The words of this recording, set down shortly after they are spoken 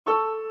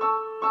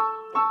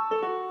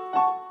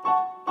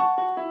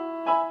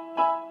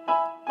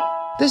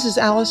This is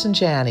Allison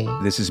Janney.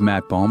 This is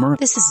Matt Balmer.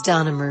 This is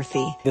Donna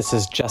Murphy. This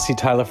is Jesse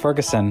Tyler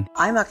Ferguson.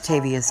 I'm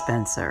Octavia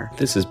Spencer.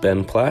 This is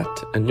Ben Platt,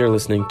 and you're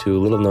listening to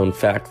Little Known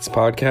Facts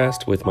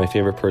podcast with my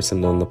favorite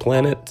person on the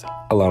planet,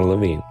 Ilana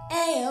Levine.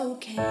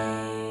 A-OK.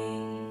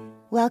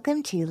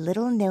 Welcome to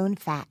Little Known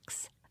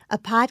Facts, a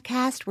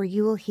podcast where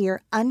you will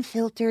hear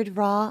unfiltered,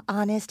 raw,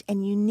 honest,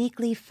 and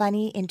uniquely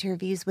funny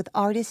interviews with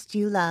artists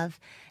you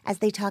love as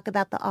they talk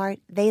about the art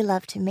they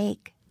love to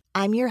make.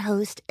 I'm your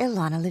host,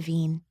 Ilana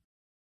Levine.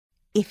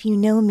 If you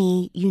know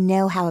me, you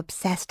know how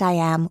obsessed I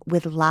am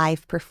with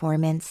live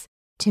performance.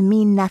 To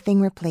me,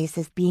 nothing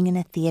replaces being in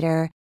a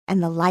theater and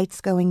the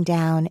lights going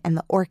down and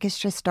the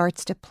orchestra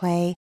starts to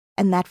play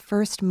and that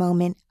first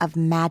moment of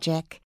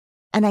magic.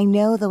 And I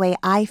know the way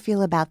I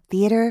feel about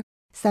theater,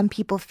 some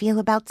people feel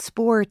about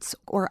sports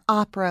or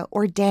opera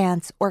or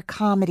dance or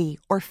comedy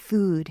or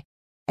food.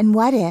 And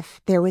what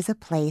if there was a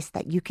place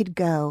that you could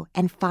go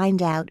and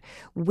find out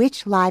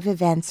which live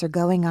events are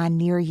going on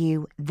near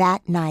you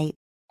that night?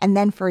 And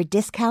then for a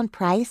discount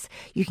price,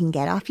 you can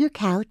get off your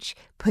couch,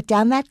 put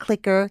down that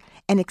clicker,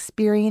 and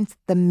experience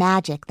the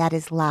magic that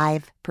is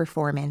live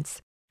performance.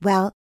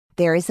 Well,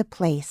 there is a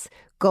place,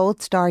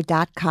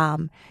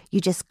 goldstar.com. You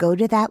just go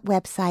to that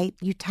website,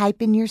 you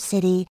type in your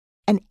city,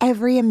 and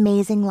every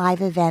amazing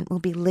live event will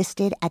be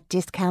listed at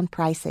discount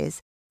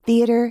prices.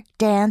 Theater,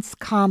 dance,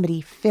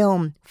 comedy,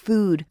 film,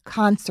 food,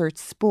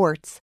 concerts,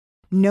 sports.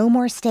 No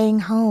more staying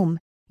home.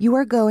 You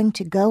are going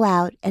to go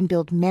out and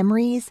build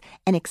memories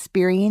and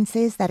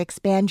experiences that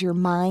expand your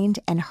mind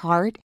and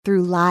heart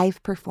through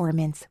live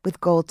performance with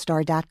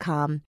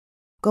goldstar.com.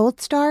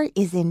 Goldstar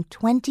is in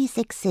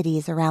 26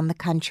 cities around the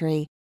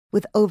country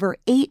with over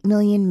 8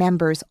 million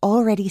members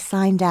already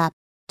signed up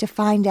to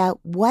find out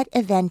what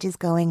event is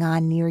going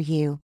on near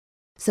you.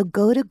 So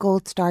go to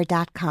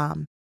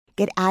goldstar.com.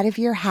 Get out of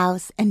your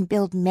house and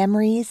build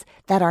memories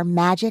that are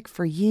magic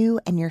for you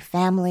and your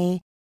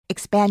family.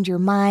 Expand your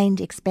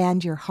mind,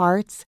 expand your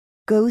hearts.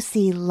 Go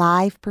see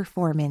live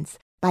performance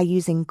by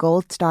using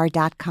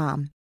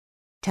goldstar.com.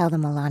 Tell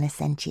them Ilana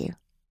sent you.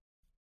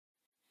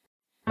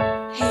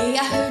 Hey,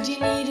 I heard you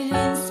needed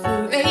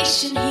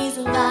inspiration. Here's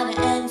Ilana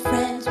and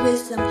friends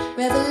with some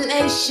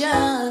revelations.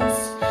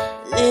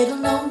 Little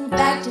known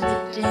fact of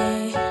the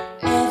day.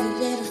 Every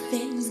little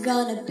thing's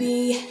gonna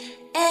be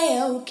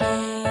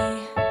A-OK.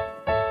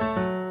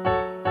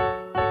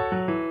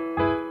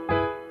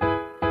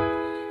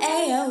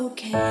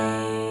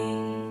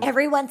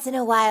 Every once in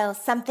a while,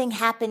 something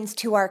happens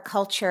to our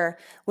culture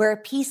where a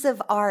piece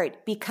of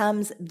art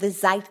becomes the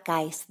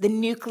zeitgeist, the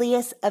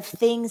nucleus of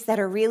things that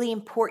are really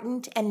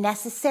important and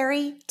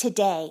necessary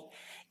today.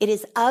 It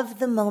is of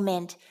the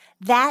moment.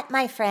 That,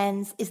 my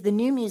friends, is the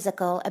new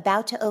musical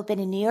about to open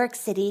in New York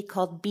City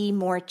called Be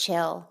More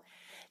Chill.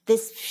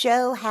 This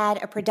show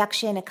had a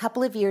production a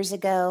couple of years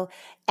ago,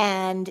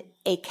 and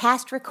a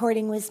cast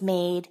recording was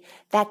made.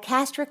 That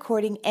cast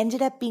recording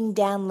ended up being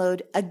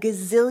downloaded a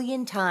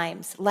gazillion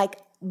times, like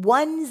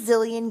 1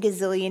 zillion,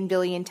 gazillion,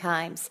 billion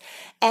times.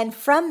 And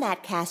from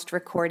that cast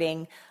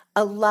recording,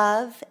 a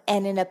love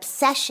and an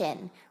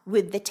obsession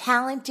with the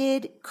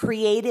talented,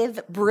 creative,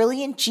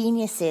 brilliant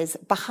geniuses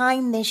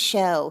behind this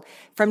show,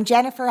 from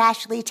Jennifer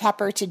Ashley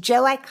Tepper to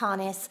Joe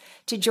Iconis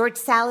to George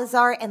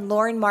Salazar and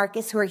Lauren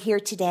Marcus, who are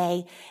here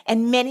today,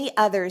 and many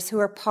others who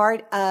are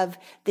part of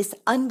this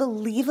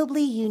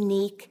unbelievably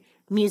unique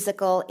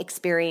musical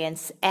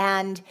experience.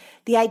 And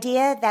the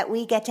idea that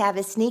we get to have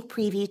a sneak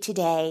preview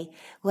today,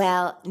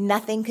 well,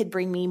 nothing could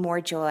bring me more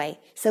joy.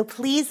 So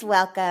please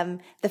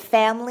welcome the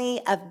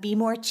family of Be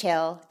More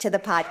Chill to the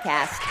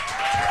podcast.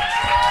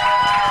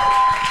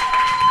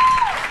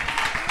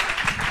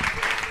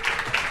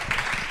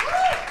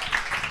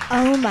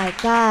 Oh my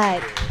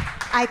God.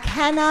 I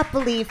cannot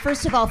believe,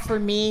 first of all, for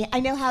me, I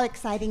know how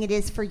exciting it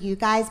is for you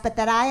guys, but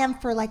that I am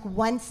for like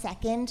 1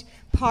 second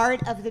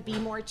part of the Be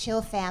More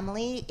Chill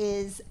family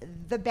is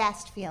the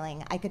best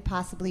feeling I could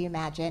possibly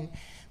imagine.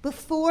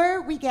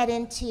 Before we get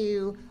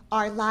into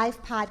our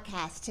live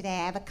podcast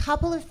today, I have a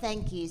couple of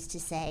thank yous to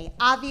say.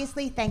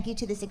 Obviously, thank you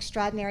to this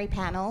extraordinary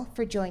panel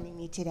for joining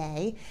me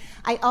today.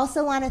 I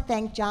also want to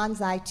thank John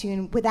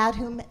Zeitun, without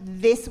whom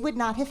this would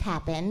not have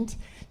happened.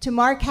 To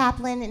Mark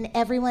Kaplan and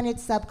everyone at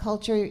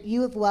Subculture,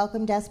 you have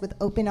welcomed us with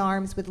open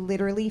arms with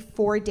literally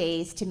 4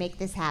 days to make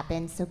this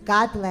happen, so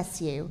God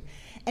bless you.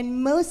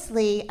 And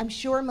mostly, I'm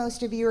sure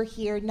most of you are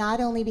here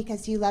not only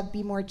because you love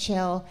Be More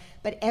Chill,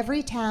 but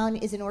Everytown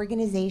is an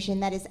organization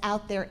that is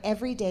out there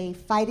every day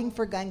fighting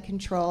for gun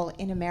control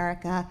in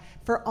America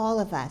for all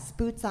of us,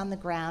 boots on the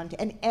ground.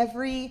 And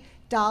every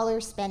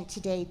dollar spent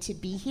today to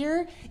be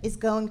here is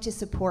going to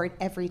support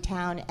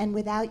Everytown. And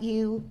without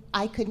you,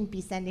 I couldn't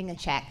be sending a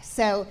check.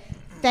 So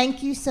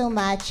thank you so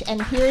much.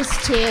 And here's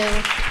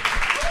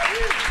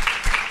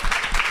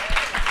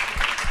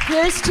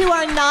to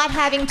our not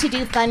having to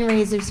do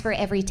fundraisers for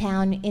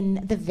Everytown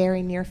in the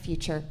very near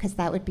future, because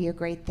that would be a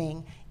great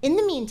thing. In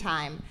the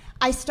meantime,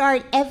 I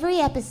start every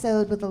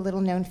episode with a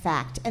little known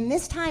fact. And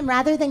this time,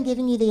 rather than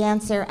giving you the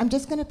answer, I'm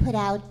just going to put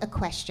out a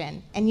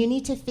question. And you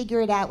need to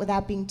figure it out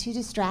without being too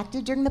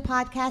distracted during the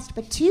podcast.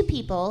 But 2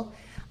 people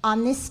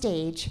on this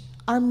stage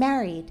are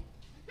married.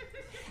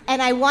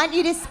 And I want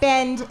you to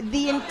spend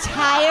the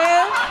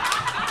entire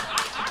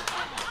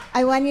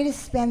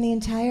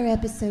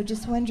episode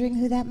just wondering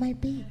who that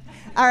might be.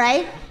 All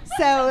right?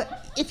 So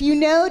if you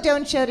know,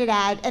 don't shout it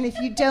out. And if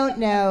you don't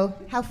know,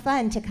 how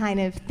fun to kind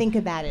of think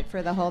about it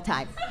for the whole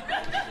time.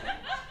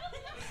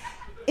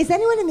 Is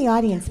anyone in the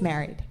audience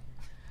married?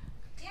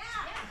 Yeah.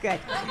 Good.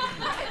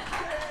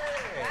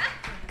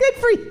 Good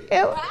for you.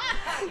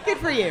 Good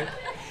for you.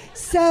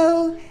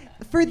 So,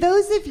 for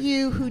those of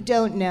you who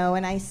don't know,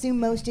 and I assume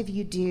most of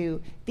you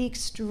do, the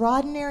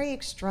extraordinary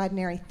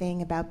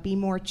thing about Be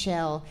More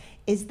Chill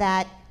is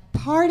that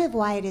part of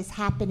why it is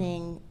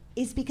happening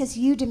is because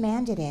you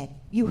demanded it.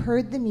 You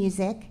heard the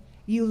music,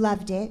 you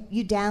loved it,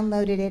 you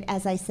downloaded it,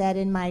 as I said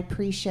in my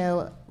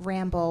pre-show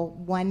ramble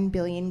 1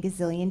 billion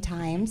gazillion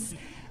times.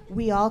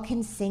 We all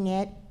can sing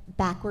it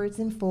backwards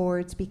and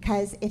forwards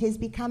because it has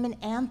become an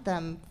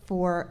anthem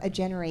for a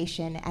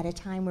generation at a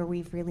time where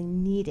we've really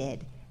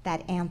needed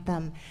that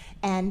anthem.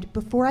 And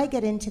before I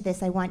get into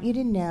this, I want you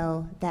to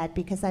know that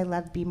because I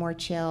love Be More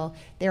Chill,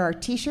 there are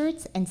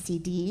t-shirts and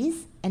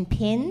CDs and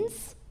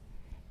pins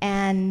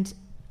and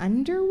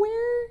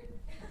underwear?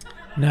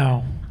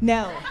 No.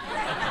 No.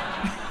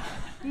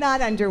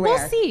 Not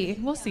underwear.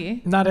 We'll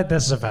see. Not at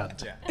this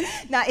event.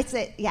 No,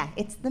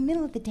 it's the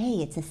middle of the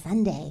day. It's a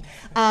Sunday.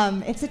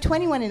 It's a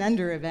 21 and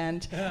under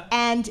event.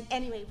 And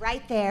anyway,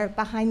 right there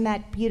behind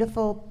that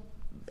beautiful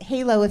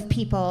halo of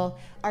people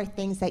are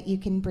things that you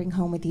can bring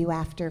home with you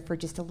after for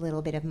just a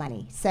little bit of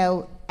money.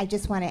 So I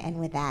just want to end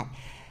with that.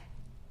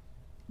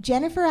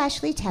 Jennifer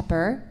Ashley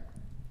Tepper,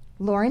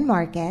 Lauren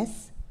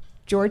Marcus,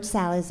 George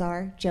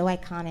Salazar, Joe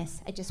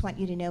Iconis. I just want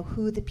you to know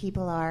who the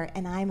people are,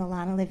 and I'm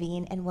Alana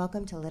Levine, and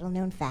welcome to Little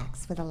Known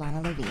Facts with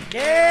Alana Levine.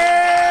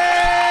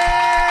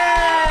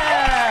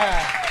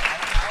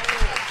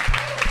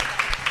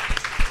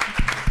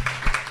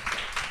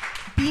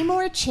 Be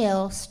More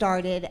Chill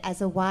started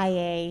as a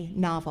YA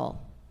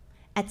novel.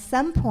 At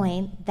some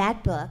point,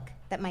 that book,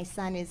 that my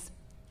son is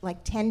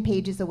like 10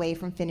 pages away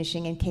from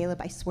finishing, and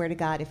Caleb, I swear to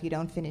God, if you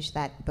don't finish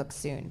that book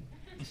soon.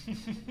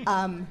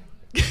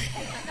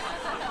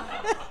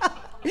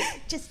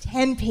 Just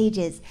 10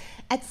 pages.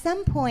 At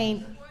some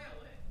point,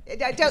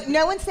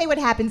 no one say what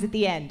happens at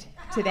the end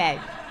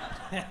today.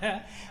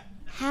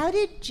 How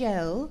did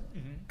Joe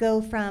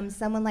go from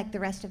someone like the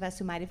rest of us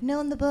who might have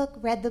known the book,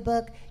 read the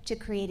book, to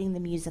creating the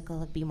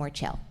musical of Be More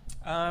Chill?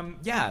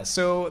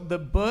 So the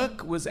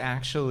book was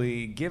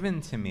actually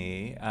given to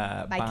me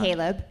by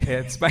Caleb.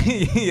 It's by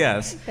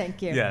yes.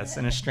 Thank you. Yes,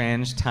 in a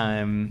strange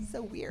time.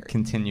 So weird.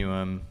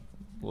 Continuum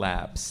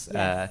lapse.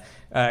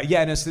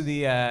 Yes. So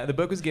the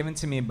book was given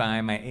to me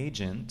by my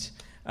agent,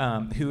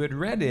 who had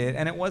read it,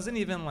 and it wasn't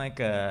even like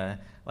a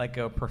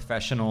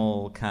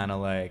professional kind of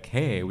like,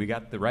 hey, we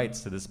got the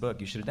rights to this book,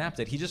 you should adapt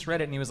it. He just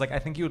read it and he was like, I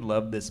think you would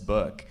love this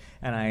book,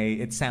 and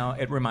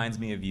it reminds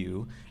me of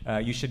you.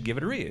 You should give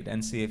it a read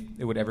and see if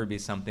it would ever be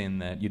something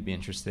that you'd be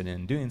interested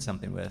in doing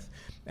something with.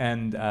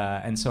 And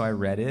so I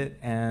read it,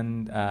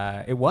 and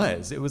it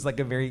was like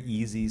a very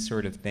easy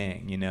sort of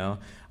thing, you know.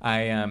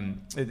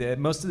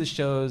 Most of the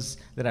shows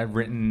that I've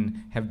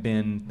written have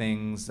been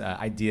things,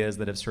 ideas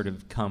that have sort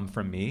of come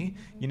from me,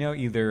 you know,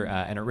 either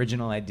an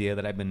original idea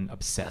that I've been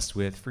obsessed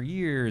with for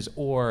years,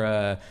 or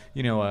a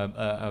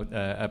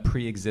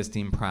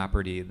pre-existing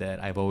property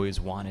that I've always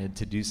wanted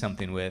to do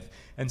something with.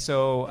 And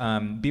so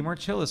Be More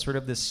Chill is sort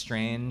of this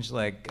strange,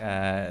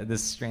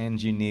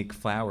 unique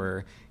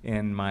flower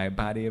in my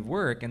body of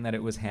work, and that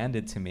it was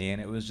handed to me,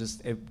 and it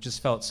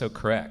just felt so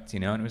correct, you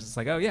know. And it was just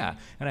like, oh yeah.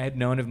 And I had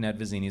known of Ned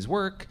Vizzini's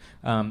work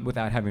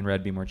without having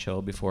read Be More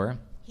Chill before.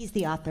 He's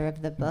the author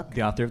of the book.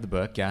 The author of the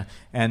book, yeah.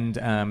 And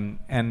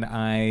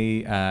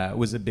I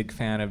was a big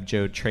fan of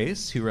Joe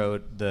Trace, who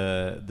wrote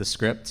the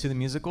script to the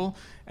musical.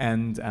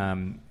 And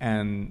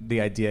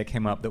the idea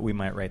came up that we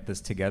might write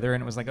this together,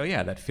 and it was like, oh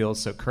yeah, that feels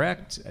so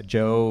correct.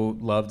 Joe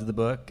loved the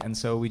book, and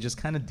so we just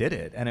kind of did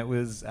it. And it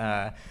was,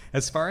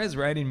 as far as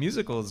writing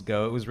musicals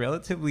go, it was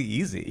relatively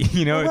easy.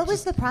 You know. Well, what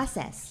was the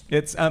process?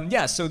 It's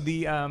So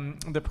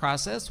the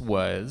process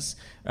was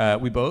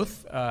we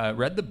both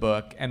read the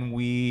book, and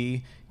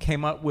we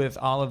came up with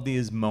all of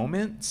these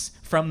moments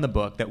from the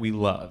book that we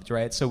loved,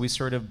 right? So we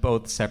sort of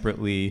both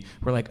separately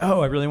were like,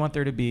 oh, I really want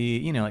there to be,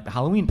 you know, like the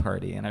Halloween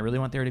party, and I really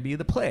want there to be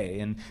the play,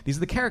 and these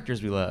are the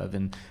characters we love,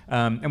 and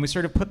we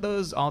sort of put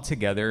those all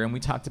together, and we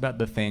talked about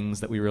the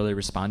things that we really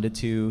responded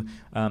to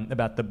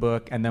about the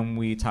book, and then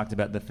we talked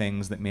about the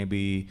things that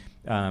maybe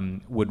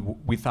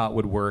we thought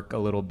would work a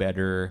little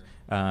better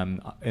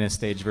in a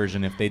stage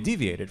version if they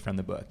deviated from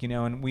the book, you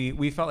know. And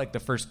we felt like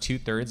the first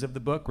 2/3 of the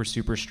book were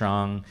super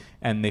strong,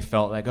 and they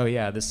felt like, oh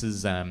yeah, this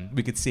is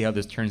we could see how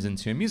this turns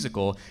into a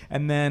musical.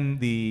 And then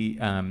the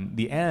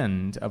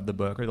end of the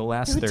book, or the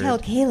last third. Don't tell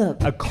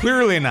Caleb.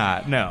 Clearly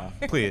not. No,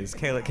 please.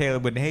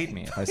 Caleb would hate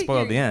me if I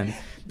spoiled the end.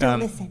 Don't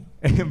listen.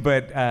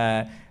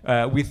 But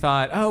we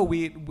thought,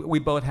 we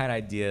both had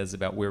ideas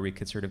about where we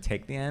could sort of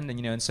take the end,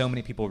 and so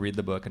many people read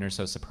the book and are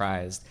so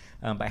surprised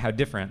by how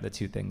different the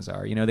two things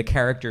are. The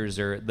characters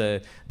are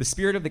the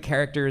spirit of the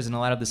characters, and a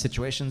lot of the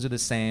situations are the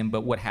same,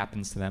 but what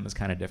happens to them is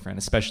kind of different,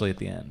 especially at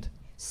the end.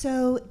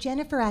 So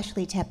Jennifer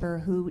Ashley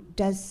Tepper, who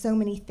does so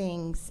many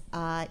things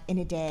in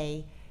a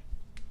day,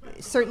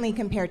 certainly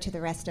compared to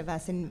the rest of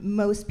us and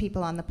most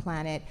people on the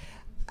planet,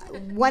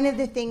 one of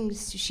the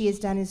things she has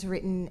done is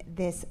written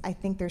this, I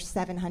think there's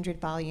 700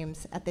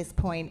 volumes at this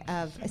point,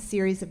 of a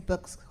series of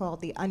books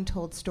called The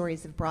Untold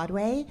Stories of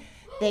Broadway.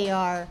 They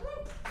are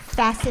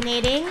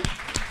fascinating.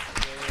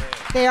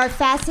 They are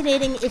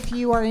fascinating if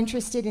you are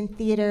interested in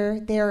theater.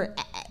 They're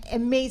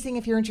amazing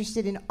if you're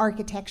interested in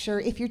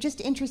architecture. If you're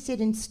just interested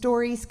in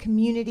stories,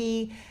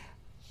 community,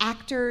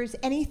 actors,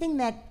 anything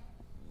that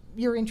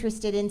you're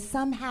interested in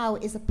somehow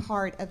is a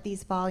part of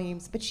these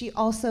volumes. But she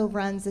also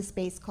runs a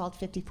space called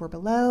 54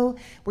 Below,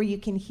 where you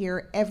can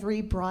hear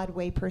every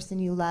Broadway person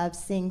you love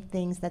sing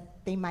things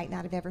that they might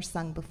not have ever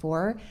sung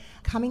before.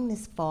 Coming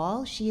this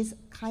fall, she has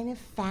kind of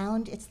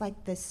found, it's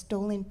like the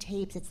stolen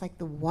tapes, it's like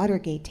the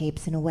Watergate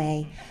tapes in a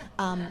way.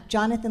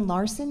 Jonathan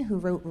Larson, who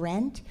wrote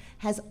Rent,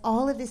 has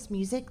all of this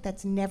music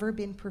that's never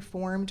been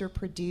performed or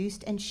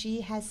produced, and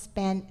she has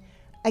spent,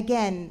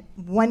 again,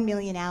 1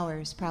 million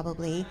hours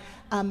probably,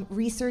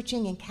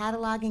 researching and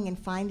cataloging and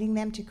finding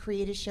them to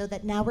create a show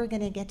that now we're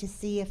going to get to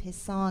see of his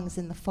songs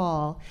in the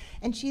fall.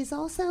 And she's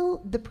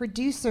also the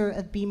producer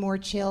of Be More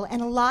Chill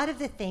and a lot of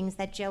the things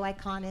that Joe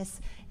Iconis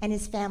and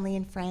his family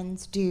and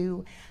friends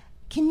do.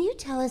 Can you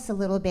tell us a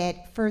little bit,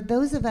 for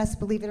those of us,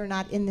 believe it or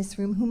not, in this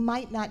room who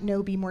might not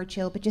know Be More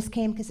Chill but just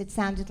came because it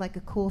sounded like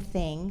a cool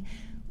thing,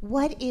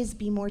 what is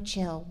Be More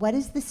Chill? What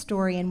is the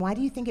story, and why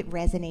do you think it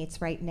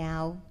resonates right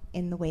now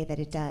in the way that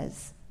it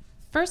does?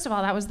 First of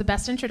all, that was the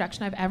best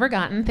introduction I've ever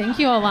gotten. Thank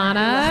you,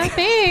 Alana.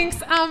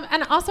 Thanks.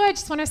 And also, I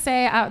just want to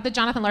say the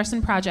Jonathan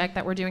Larson project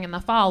that we're doing in the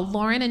fall,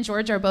 Lauren and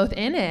George are both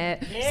in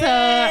it. Yay!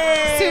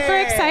 So super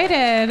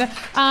excited.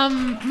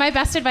 My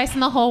best advice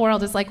in the whole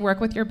world is work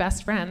with your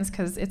best friends,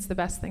 because it's the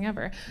best thing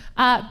ever.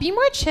 Be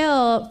More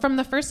Chill, from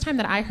the first time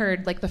that I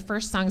heard the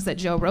first songs that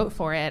Joe wrote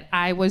for it,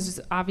 I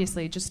was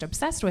obviously just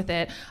obsessed with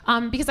it,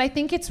 because I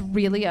think it's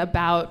really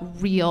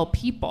about real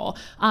people.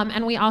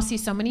 And we all see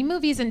so many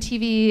movies and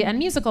TV and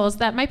musicals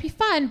that might be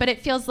fun, but it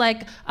feels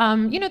like,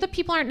 the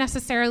people aren't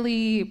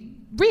necessarily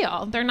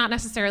real. They're not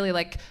necessarily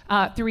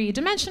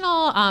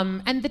three-dimensional,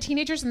 and the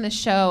teenagers in this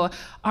show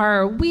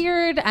are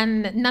weird,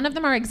 and none of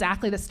them are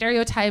exactly the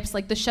stereotypes.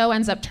 The show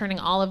ends up turning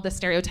all of the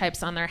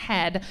stereotypes on their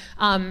head,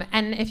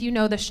 and if you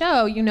know the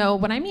show, you know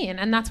what I mean,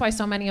 and that's why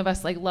so many of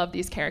us love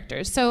these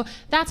characters. So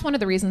that's one of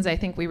the reasons I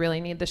think we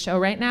really need the show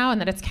right now, and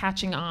that it's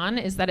catching on,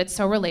 is that it's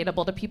so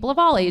relatable to people of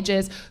all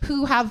ages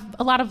who have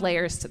a lot of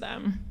layers to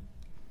them.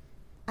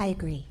 I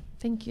agree.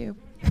 Thank you.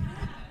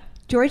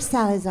 George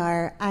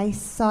Salazar, I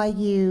saw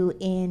you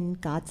in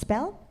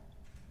Godspell.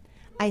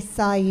 I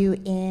saw you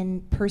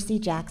in Percy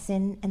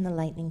Jackson and the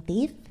Lightning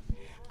Thief.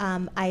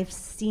 I've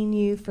seen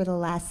you for the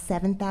last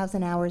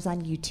 7,000 hours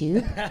on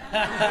YouTube.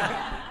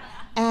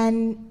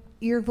 And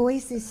your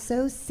voice is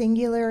so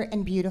singular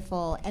and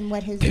beautiful. And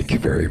what has... Thank you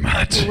very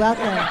much. You're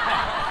welcome.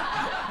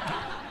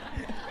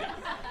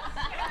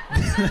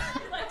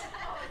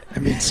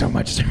 It means so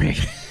much to me.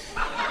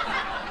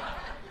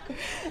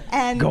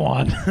 And go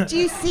on. Do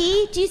you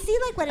see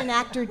what an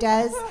actor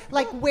does?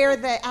 Where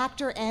the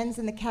actor ends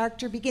and the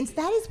character begins?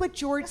 That is what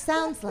George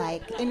sounds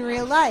like in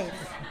real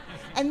life.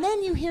 And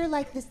then you hear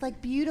this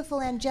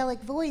beautiful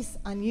angelic voice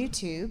on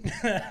YouTube.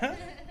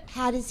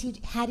 How do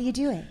you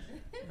do it?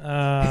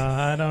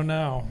 I don't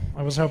know.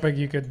 I was hoping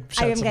you could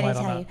shed some light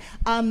on that.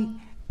 I am going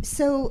to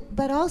tell you.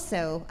 But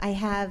also, I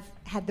have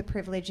had the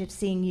privilege of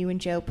seeing you and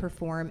Joe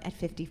perform at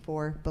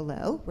 54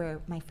 Below,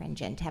 where my friend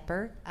Jen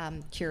Tepper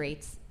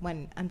curates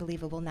one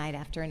unbelievable night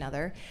after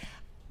another.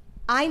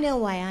 I know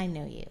why I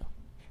know you,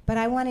 but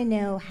I want to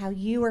know how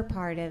you are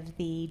part of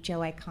the Joe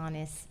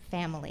Iconis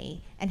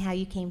family and how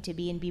you came to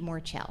be in Be More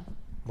Chill.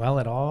 Well,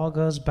 it all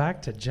goes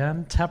back to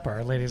Jen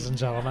Tepper, ladies and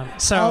gentlemen.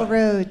 All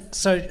roads.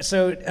 So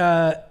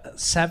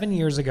 7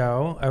 years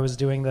ago, I was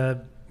doing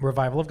the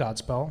revival of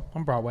Godspell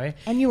on Broadway.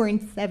 And you were in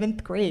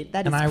 7th grade.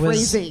 That is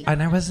crazy.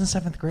 I was in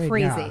 7th grade.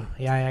 Crazy.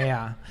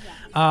 Yeah.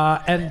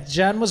 And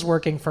Jen was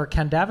working for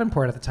Ken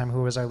Davenport at the time,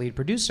 who was our lead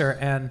producer.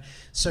 And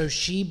so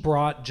she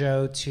brought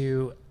Joe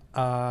to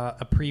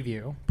a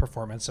preview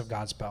performance of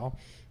Godspell.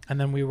 And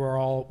then we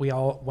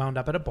all wound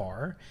up at a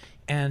bar,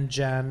 and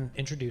Jen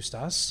introduced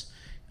us.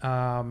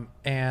 And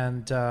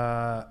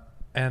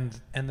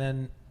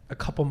then a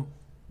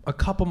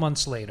couple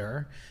months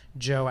later,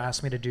 Joe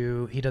asked me to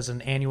do, he does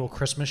an annual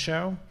Christmas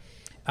show,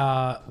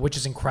 which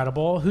is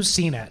incredible. Who's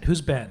seen it?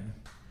 Who's been?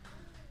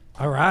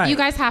 All right. You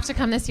guys have to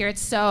come this year.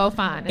 It's so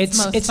fun. It's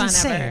most fun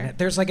insane. ever.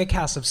 There's a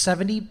cast of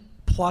 70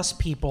 plus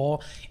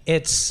people.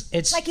 It's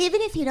Like,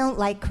 even if you don't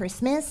like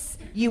Christmas,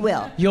 you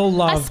will. you'll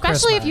love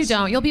Especially if Christmas. you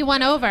don't. You'll be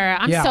won over.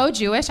 I'm Yeah. so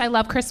Jewish. I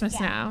love Christmas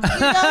now. You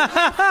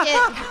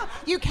don't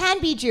have to- you can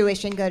be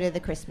Jewish and go to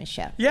the Christmas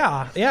show.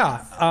 Yeah.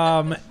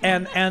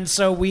 And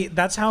so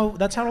that's how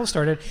it all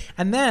started.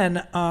 And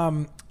then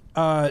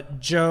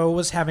Joe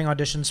was having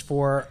auditions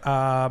for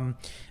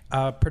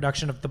a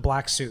production of The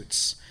Black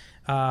Suits.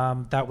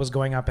 That was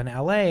going up in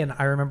LA, and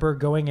I remember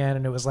going in,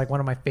 and it was like one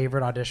of my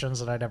favorite auditions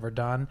that I'd ever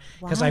done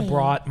because I Why?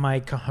 brought my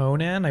cajon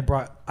in, I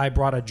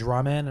brought a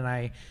drum in,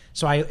 and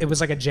it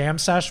was like a jam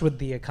sesh with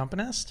the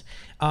accompanist.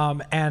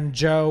 And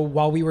Joe,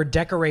 while we were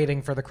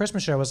decorating for the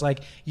Christmas show, was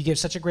like, "You gave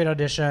such a great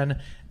audition,"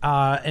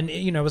 and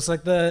it was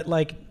like it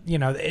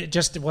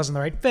wasn't the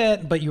right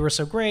fit, but you were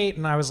so great,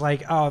 and I was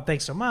like, "Oh,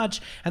 thanks so much."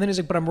 And then he's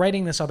like, "But I'm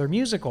writing this other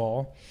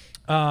musical,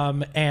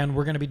 and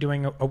we're going to be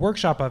doing a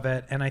workshop of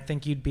it, and I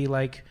think you'd be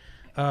like."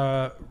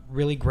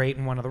 Really great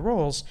in one of the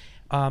roles.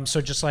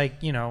 So just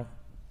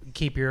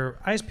keep your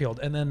eyes peeled.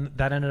 And then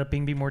that ended up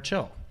being Be More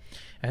Chill.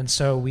 And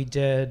so we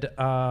did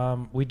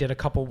a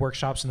couple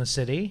workshops in the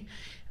city,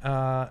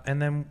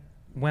 and then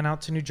went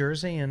out to New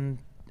Jersey and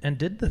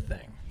did the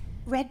thing.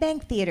 Red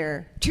Bank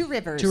Theater, Two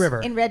Rivers.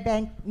 In Red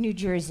Bank, New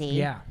Jersey.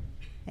 Yeah.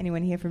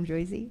 Anyone here from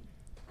Jersey?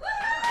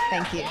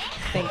 Thank you.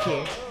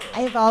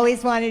 I have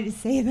always wanted to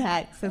say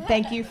that, so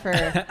thank you for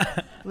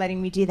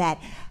letting me do that.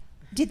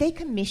 Did they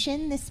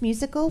commission this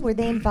musical? Were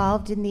they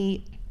involved in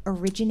the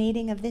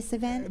originating of this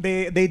event?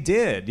 They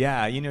did,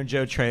 yeah.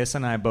 Joe Treyas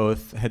and I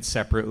both had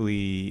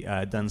separately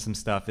done some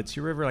stuff at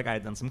Two River. Like, I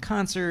had done some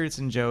concerts,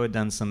 and Joe had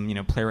done some,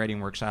 playwriting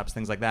workshops,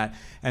 things like that.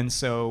 And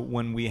so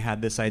when we had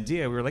this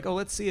idea, we were like, oh,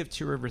 let's see if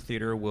Two River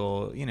Theater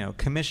will,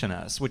 commission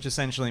us, which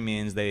essentially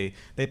means they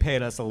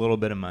paid us a little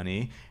bit of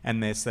money,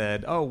 and they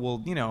said, oh, well,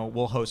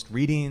 we'll host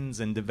readings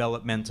and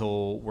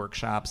developmental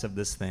workshops of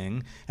this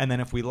thing, and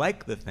then if we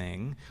like the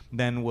thing,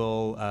 then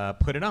we'll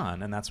put it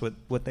on, and that's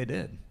what they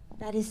did.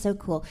 That is so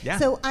cool. Yeah.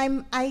 So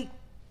I'm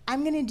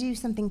going to do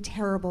something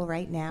terrible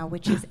right now,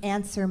 which is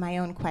answer my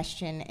own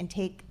question and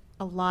take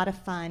a lot of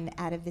fun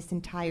out of this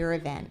entire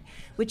event,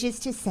 which is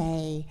to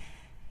say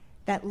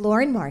that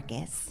Lauren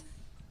Marcus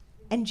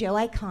and Joe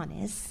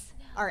Iconis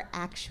are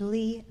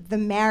actually the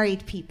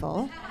married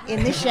people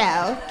in the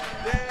show.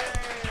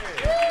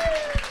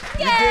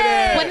 You did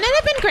it! Wouldn't it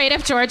have been great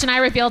if George and I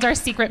revealed our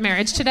secret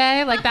marriage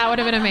today? Like, that would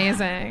have been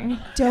amazing.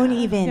 Don't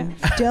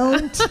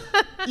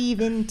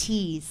even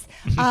tease.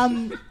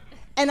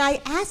 And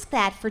I ask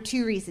that for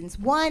two reasons.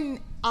 One,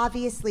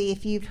 obviously,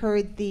 if you've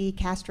heard the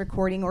cast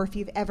recording or if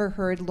you've ever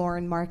heard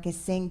Lauren Marcus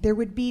sing, there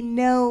would be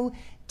no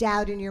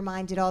doubt in your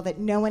mind at all that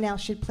no one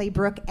else should play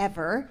Brooke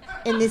ever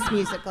in this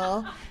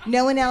musical.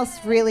 No one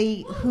else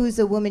really who's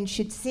a woman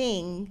should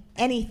sing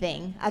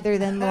anything other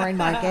than Lauren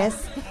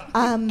Marcus.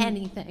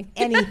 Anything.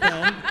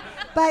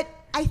 But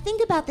I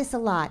think about this a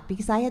lot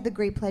because I had the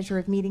great pleasure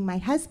of meeting my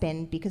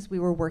husband because we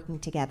were working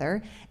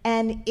together,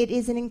 and it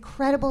is an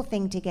incredible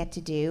thing to get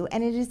to do,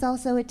 and it is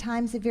also at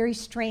times a very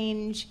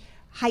strange,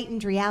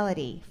 heightened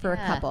reality for a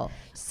couple.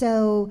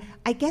 So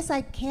I guess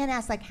I can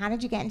ask, how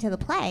did you get into the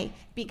play?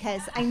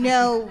 Because I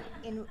know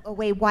in a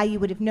way why you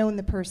would have known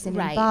the person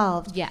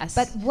involved. Yes.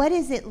 But what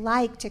is it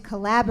like to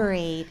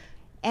collaborate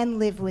and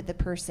live with the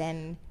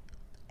person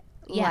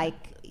like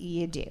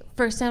you do?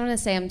 First, I want to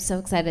say I'm so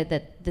excited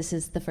that this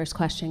is the first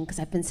question because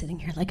I've been sitting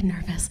here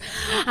nervous.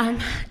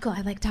 Cool,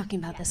 I like talking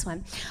about this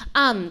one.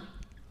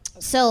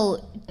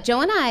 So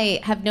Joe and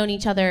I have known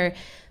each other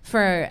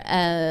for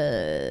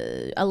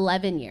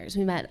 11 years.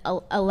 We met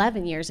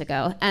 11 years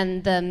ago,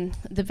 and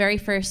the very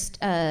first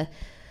way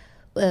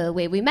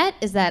we met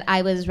is that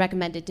I was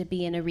recommended to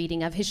be in a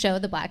reading of his show,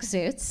 The Black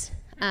Suits.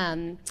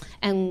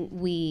 And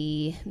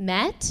we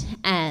met,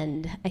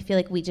 and I feel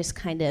like we just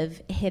kind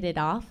of hit it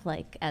off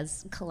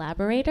as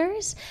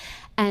collaborators.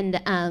 And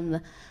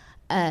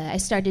I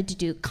started to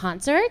do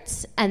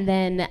concerts, and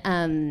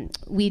then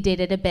we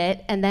dated a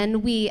bit, and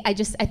then I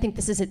think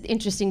this is an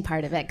interesting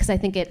part of it because I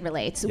think it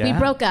relates. Yeah. We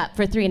broke up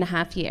for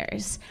 3.5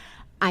 years.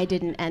 I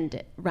didn't end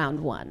it round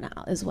one,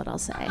 is what I'll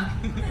say.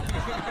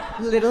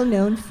 Little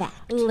known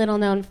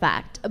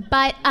fact.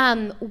 But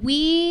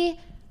we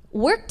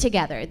worked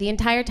together the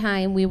entire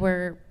time we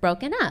were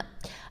broken up,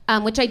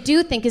 which I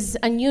do think is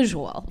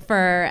unusual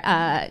for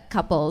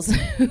couples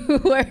who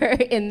were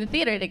in the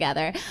theater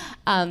together.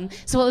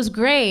 So what was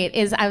great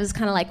is I was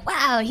kind of like,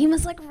 wow, he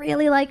must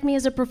really like me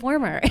as a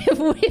performer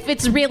if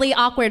it's really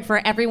awkward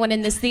for everyone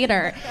in this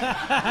theater.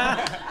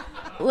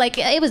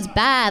 It was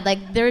bad.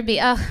 There would be,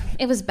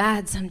 it was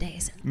bad some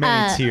days.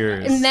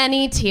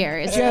 Many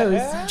tears.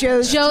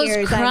 Joe's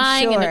tears,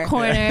 crying I'm sure. in a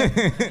corner.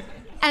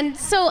 And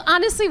so,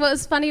 honestly, what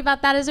was funny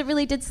about that is it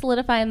really did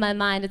solidify in my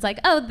mind. It's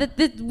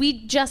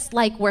we just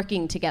like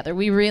working together.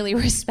 We really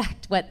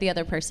respect what the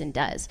other person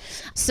does.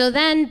 So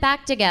then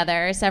back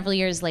together several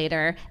years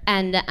later,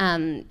 and,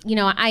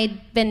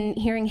 I'd been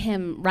hearing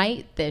him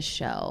write this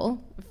show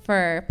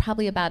for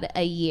probably about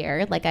a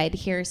year. I'd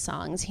hear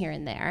songs here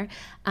and there,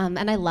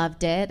 and I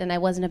loved it, and I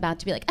wasn't about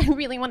to be I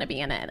really want to be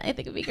in it. I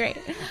think it'd be great.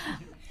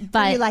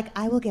 But you're like,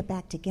 I will get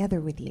back together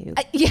with you.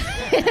 Yeah.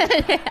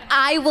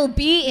 I will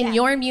be in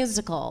your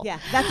musical. Yeah,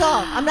 that's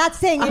all. I'm not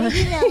saying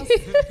anything else.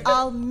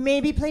 I'll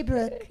maybe play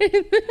Brooke.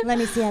 Let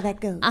me see how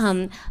that goes.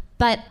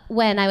 But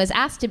when I was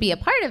asked to be a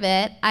part of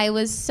it, I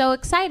was so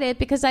excited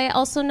because I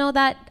also know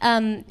that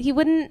he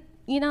wouldn't,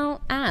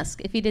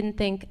 ask if he didn't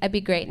think I'd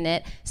be great in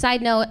it.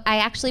 Side note, I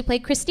actually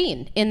played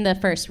Christine in the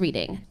first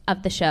reading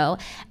of the show.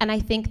 And I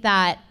think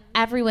that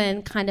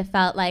everyone kind of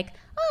felt like,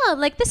 oh,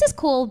 like this is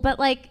cool, but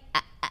like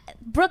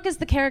Brooke is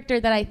the character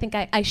that I think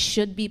I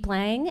should be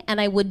playing, and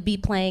I would be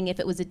playing if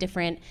it was a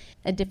different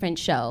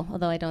show,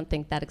 although I don't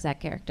think that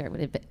exact character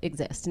would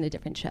exist in a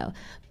different show.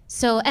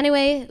 So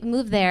anyway,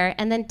 moved there,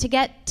 and then to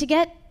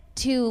get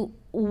to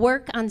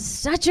work on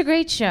such a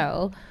great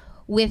show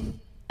with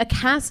a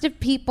cast of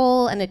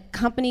people and a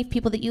company of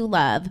people that you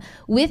love,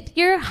 with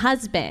your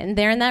husband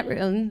there in that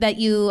room that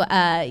you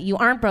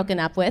aren't broken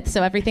up with,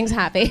 so everything's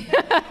happy.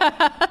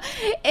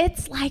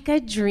 It's like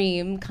a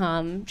dream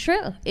come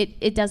true.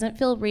 It doesn't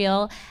feel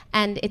real,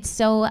 and it's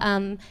so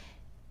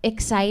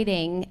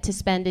exciting to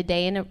spend a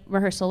day in a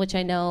rehearsal, which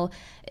I know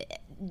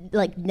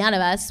like none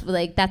of us,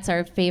 like that's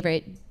our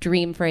favorite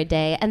dream for a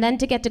day, and then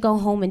to get to go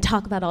home and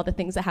talk about all the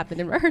things that happened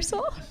in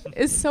rehearsal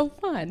is so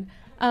fun.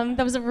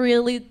 That was a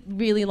really,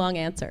 really long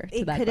answer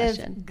to that question. It could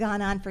have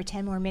gone on for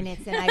 10 more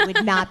minutes and I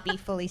would not be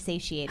fully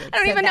satiated. I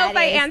don't even know if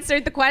I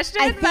answered the question.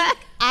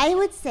 I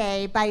would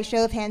say, by a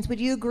show of hands,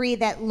 would you agree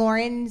that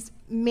Lauren's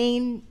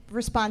main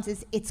response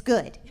is, it's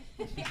good?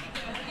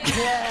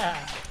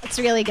 Yeah. It's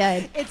really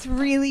good. It's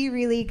really,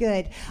 really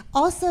good.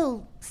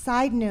 Also,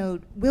 side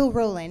note, Will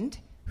Rowland,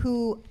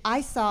 who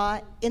I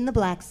saw in the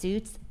black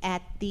suits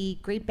at the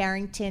Great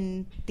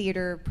Barrington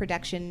Theater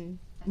production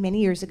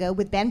many years ago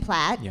with Ben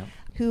Platt,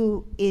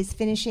 who is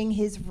finishing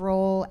his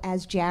role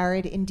as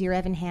Jared in Dear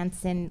Evan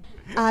Hansen,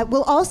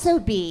 will also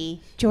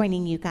be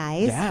joining you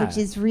guys, which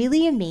is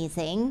really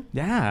amazing.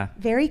 Yeah.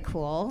 Very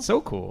cool.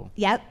 So cool.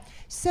 Yep.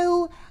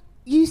 So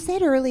you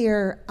said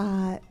earlier,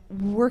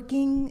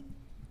 working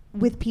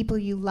with people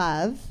you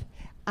love,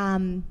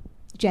 Jen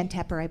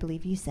Tepper, I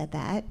believe you said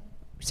that,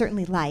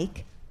 certainly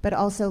like, but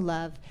also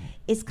love,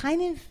 is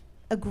kind of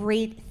a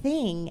great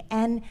thing.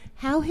 And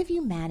how have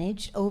you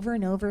managed over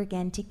and over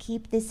again to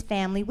keep this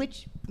family,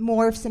 which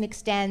morphs and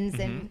extends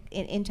and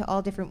into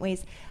all different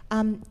ways?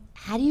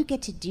 How do you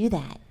get to do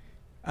that?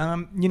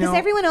 Because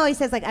everyone always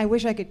says, like, I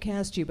wish I could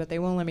cast you, but they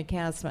won't let me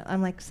cast.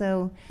 I'm like,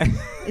 so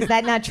is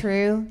that not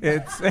true?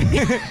 It's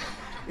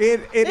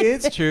it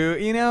is true.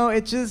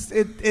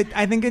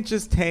 I think it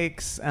just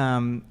takes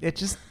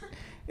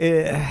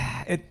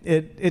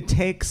it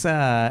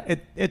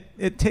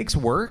takes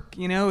work.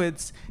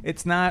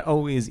 It's not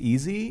always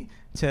easy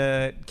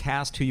to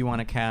cast who you want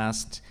to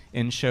cast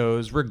in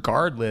shows,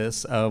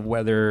 regardless of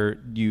whether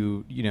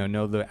you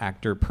know the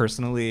actor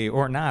personally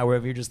or not, or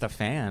whether you're just a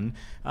fan.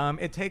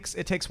 It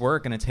takes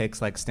work, and it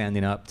takes like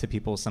standing up to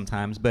people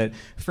sometimes. But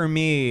for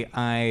me,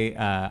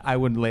 I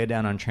would lay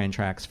down on train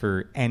tracks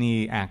for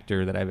any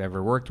actor that I've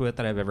ever worked with,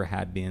 that I've ever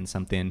had be in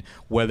something,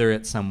 whether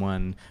it's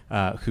someone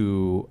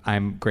who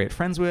I'm great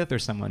friends with, or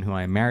someone who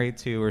I'm married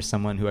to, or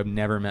someone who I've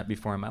never met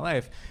before in my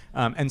life.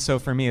 And so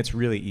for me, it's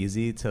really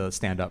easy to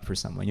stand up for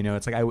someone.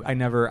 It's like I've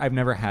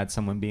never had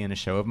someone be in a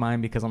show of mine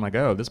because I'm like,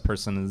 oh, this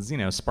person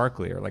is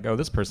sparkly, or like, oh,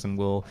 this person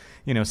will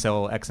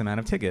sell X amount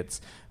of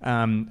tickets.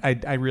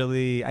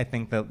 I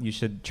think that you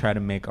should try to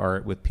make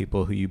art with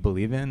people who you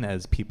believe in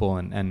as people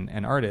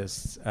and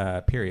artists,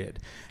 period.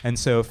 And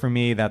so for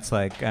me, that's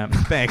like,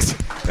 thanks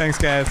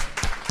guys.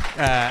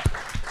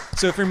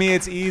 So for me,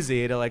 it's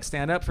easy to like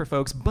stand up for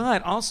folks,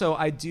 but also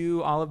I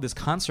do all of this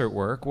concert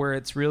work where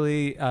it's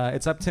really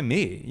it's up to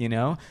me,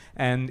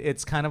 and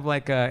it's kind of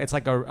like it's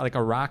like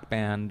a rock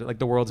band, like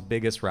the world's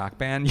biggest rock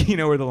band,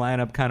 where the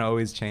lineup kind of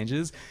always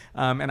changes,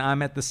 and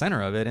I'm at the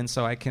center of it, and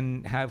so I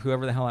can have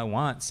whoever the hell I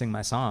want sing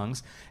my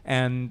songs,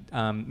 and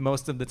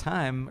most of the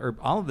time, or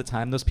all of the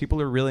time, those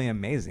people are really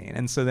amazing,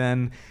 and so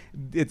then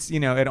it's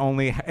it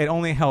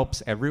only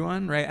helps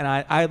everyone, right? And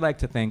I'd like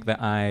to think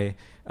that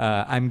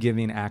I'm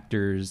giving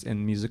actors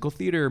in musical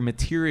theater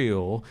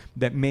material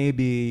that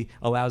maybe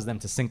allows them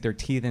to sink their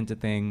teeth into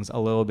things a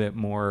little bit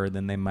more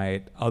than they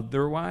might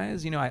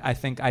otherwise. I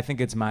think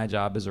it's my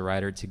job as a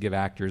writer to give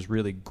actors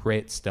really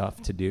great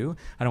stuff to do.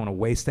 I don't want to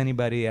waste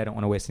anybody. I don't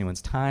want to waste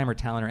anyone's time or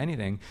talent or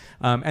anything.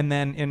 And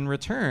then in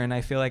return,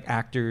 I feel like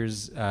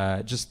actors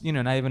just,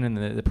 not even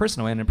in the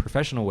personal way, in a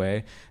professional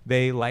way,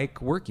 they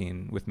like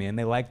working with me and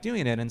they like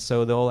doing it. And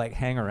so they'll like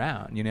hang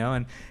around,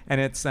 and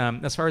it's,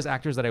 as far as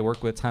actors that I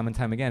work with time and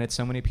time again, it's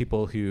so many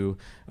people who,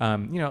 a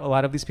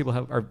lot of these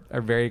people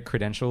are very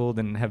credentialed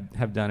and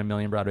have done a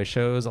million Broadway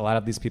shows. A lot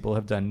of these people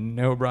have done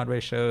no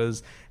Broadway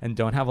shows and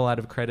don't have a lot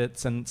of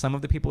credits. And some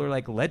of the people are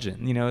like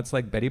legend. It's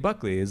like Betty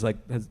Buckley has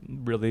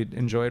really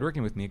enjoyed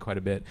working with me quite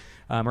a bit,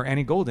 or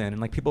Annie Golden,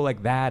 and like people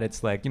like that.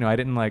 It's like, I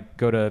didn't like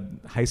go to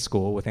high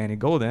school with Annie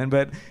Golden,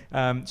 but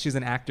she's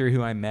an actor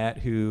who I met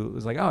who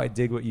was like, oh, I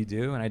dig what you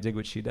do and I dig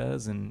what she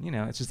does, and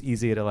it's just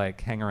easy to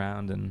like hang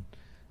around and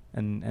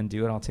and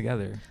do it all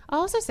together. I'll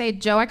also say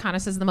Joe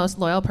Iconis is the most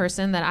loyal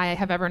person that I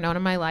have ever known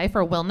in my life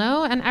or will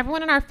know. And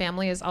everyone in our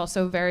family is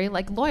also very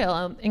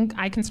loyal. And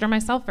I consider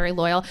myself very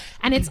loyal.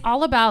 And it's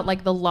all about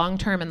the long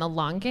term and the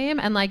long game.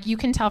 And you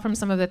can tell from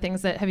some of the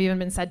things that have even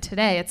been said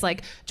today, it's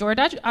George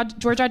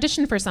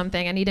auditioned for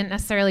something and he didn't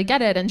necessarily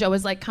get it. And Joe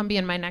was come be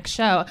in my next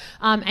show.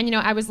 And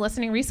I was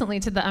listening recently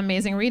to the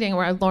amazing reading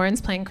where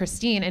Lauren's playing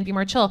Christine and Be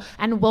More Chill.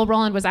 And Will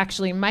Roland was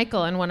actually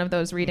Michael in one of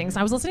those readings.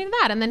 I was listening to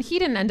that. And then he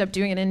didn't end up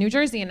doing it in New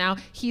Jersey. And now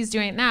he's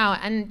doing it now.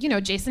 And,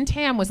 Jason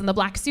Tam was in the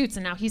black suits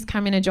and now he's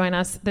coming to join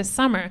us this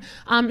summer.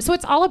 So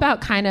it's all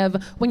about kind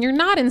of when you're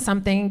not in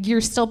something, you're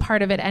still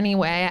part of it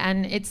anyway.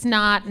 And it's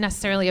not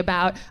necessarily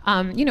about,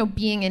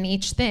 being in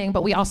each thing,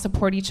 but we all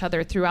support each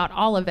other throughout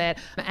all of it.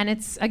 And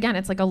it's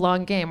like a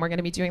long game. We're going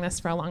to be doing this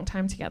for a long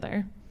time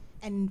together.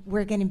 And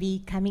we're going to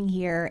be coming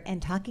here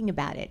and talking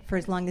about it for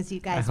as long as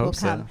you guys I will hope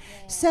come.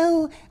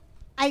 So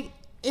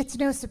it's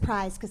no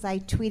surprise because I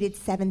tweeted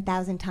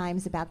 7,000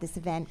 times about this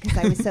event because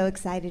I was so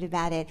excited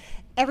about it.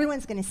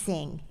 Everyone's going to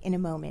sing in a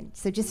moment.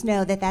 So just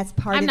know that that's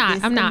part of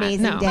this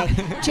amazing day.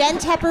 Jen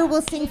Tepper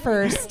will sing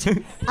first.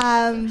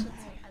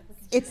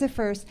 It's a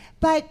first.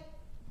 But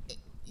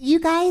you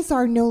guys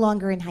are no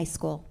longer in high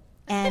school.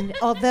 And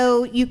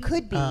although you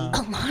could be,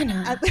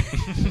 Alana.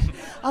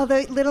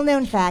 although little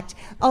known fact,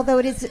 although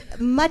it is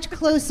much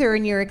closer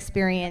in your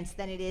experience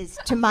than it is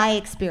to my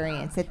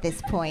experience at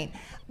this point,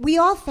 we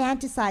all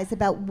fantasize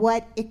about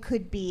what it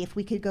could be if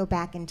we could go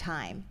back in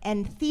time.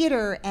 And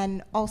theater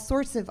and all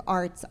sorts of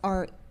arts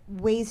are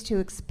ways to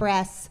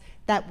express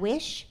that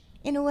wish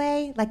in a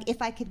way.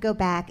 If I could go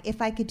back,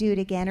 if I could do it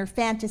again, or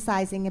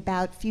fantasizing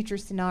about future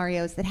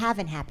scenarios that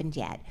haven't happened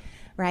yet,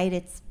 right?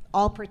 It's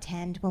all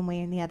pretend one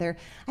way or the other.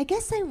 I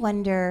guess I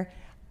wonder,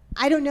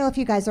 I don't know if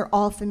you guys are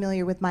all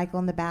familiar with Michael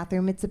in the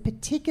Bathroom. It's a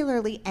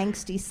particularly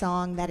angsty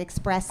song that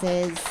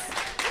expresses...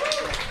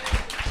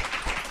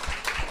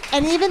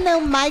 And even though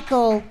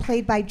Michael,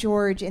 played by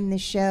George in the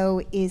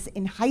show, is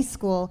in high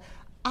school,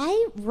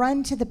 I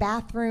run to the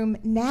bathroom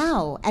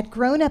now at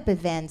grown-up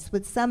events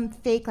with some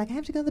fake, I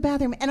have to go to the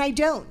bathroom, and I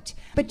don't.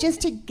 But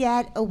just to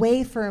get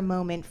away for a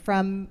moment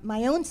from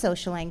my own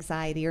social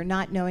anxiety or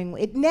not knowing,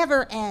 it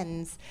never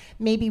ends.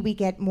 Maybe we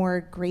get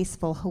more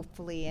graceful,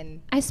 hopefully.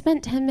 And I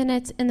spent 10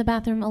 minutes in the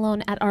bathroom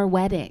alone at our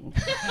wedding.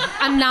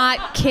 I'm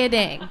not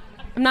kidding.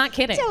 I'm not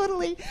kidding.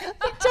 Totally.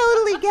 I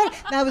totally get it.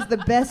 That was the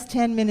best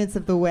 10 minutes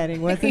of the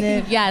wedding, wasn't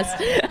it? Yes.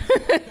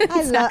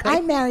 I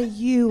marry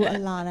you,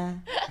 Alana.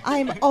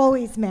 I'm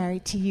always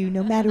married to you,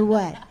 no matter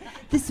what.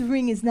 This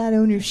ring is not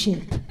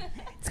ownership.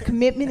 It's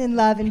commitment and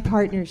love and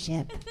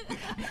partnership.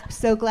 I'm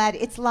so glad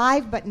it's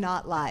live, but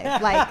not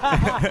live.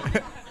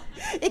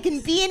 It can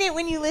be in it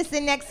when you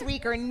listen next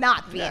week or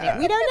not be in it.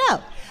 We don't know.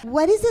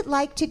 What is it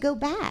like to go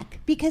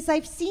back? Because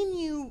I've seen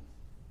you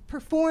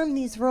perform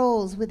these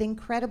roles with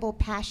incredible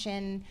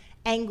passion,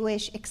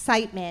 anguish,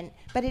 excitement,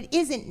 but it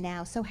isn't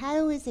now. So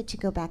how is it to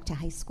go back to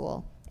high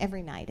school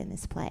every night in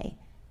this play?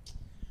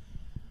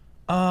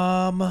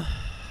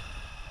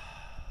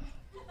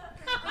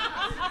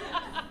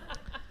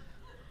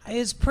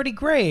 It's pretty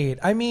great.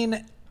 I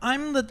mean,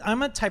 I'm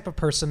a type of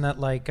person that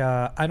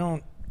I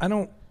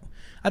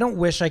don't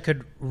wish I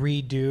could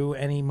redo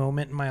any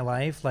moment in my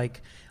life.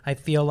 I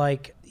feel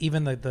like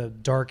even the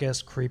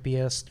darkest,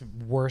 creepiest,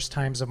 worst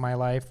times of my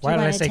life. Why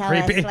did I say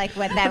creepy?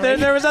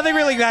 There was nothing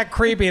really that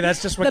creepy.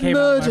 That's just what came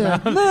out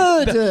of my mouth.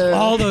 Murder.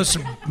 All those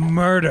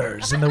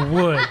murders in the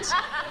woods.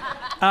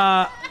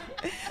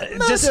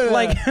 Just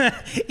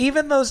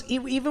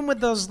even with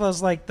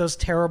those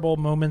terrible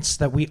moments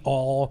that we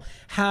all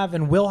have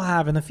and will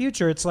have in the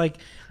future, it's I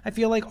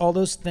feel like all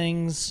those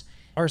things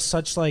are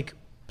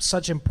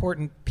such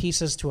important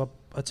pieces to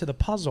the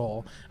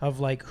puzzle of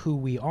who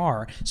we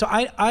are. So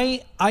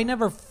I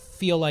never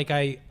feel like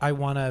I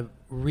want to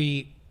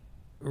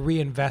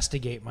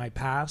reinvestigate my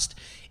past.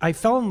 I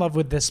fell in love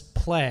with this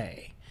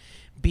play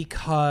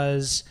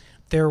because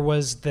there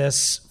was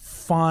this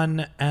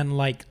fun and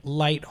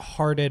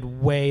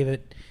light-hearted way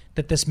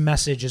that this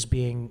message is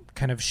being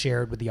kind of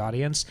shared with the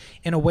audience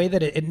in a way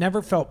that it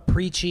never felt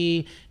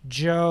preachy.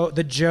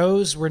 The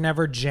Joes were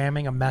never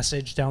jamming a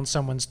message down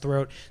someone's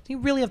throat. You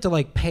really have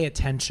to pay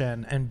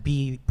attention and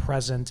be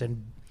present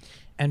and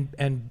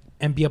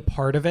be a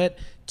part of it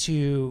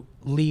to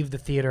leave the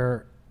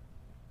theater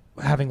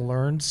having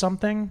learned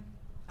something.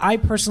 I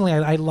personally,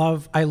 I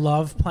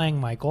love playing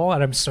Michael,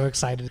 and I'm so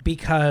excited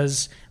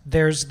because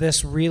there's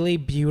this really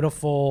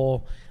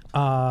beautiful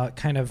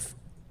kind of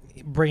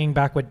bringing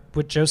back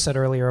what Joe said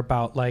earlier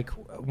about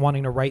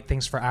wanting to write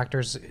things for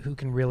actors who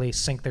can really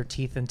sink their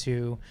teeth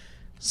into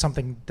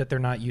something that they're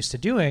not used to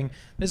doing.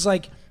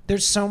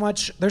 There's so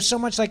much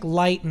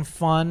light and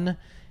fun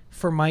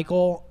for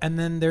Michael, and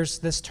then there's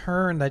this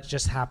turn that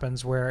just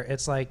happens where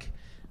it's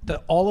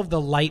all of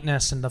the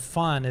lightness and the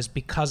fun is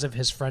because of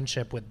his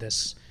friendship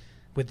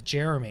with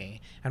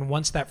Jeremy, and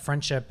once that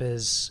friendship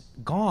is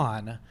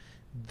gone,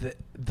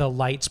 the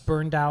light's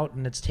burned out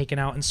and it's taken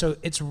out. And so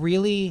it's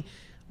really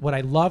what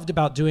I loved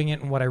about doing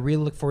it, and what I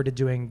really look forward to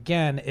doing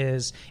again,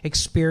 is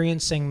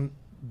experiencing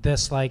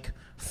this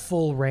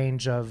full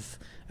range of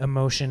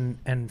emotion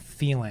and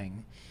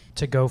feeling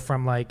to go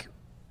from like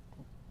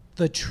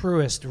the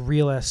truest,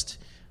 realest,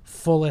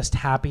 fullest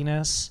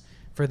happiness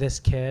for this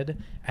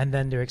kid, and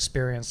then to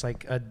experience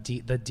like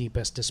the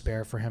deepest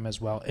despair for him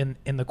as well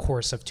in the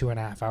course of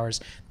 2.5 hours.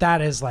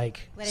 That is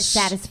like What a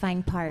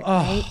satisfying part, Oh,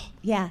 right?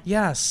 Yeah.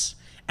 Yes.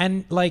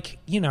 And like,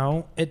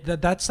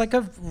 that's like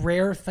a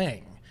rare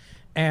thing.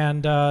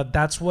 And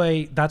that's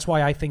why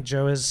I think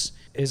Joe is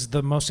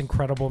the most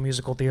incredible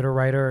musical theater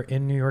writer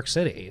in New York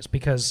City, is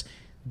because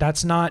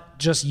that's not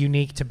just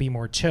unique to Be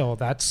More Chill.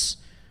 That's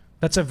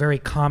a very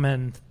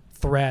common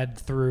thread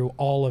through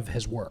all of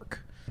his work.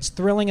 It's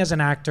thrilling as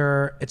an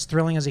actor, it's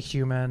thrilling as a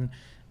human,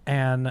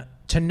 and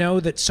to know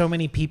that so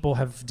many people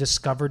have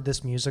discovered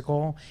this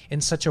musical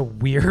in such a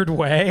weird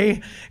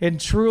way, in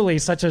truly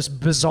such a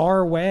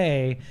bizarre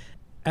way,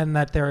 and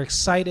that they're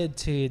excited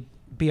to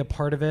be a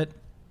part of it,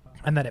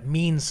 and that it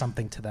means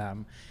something to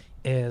them,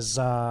 is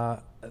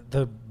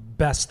the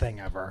best thing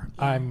ever.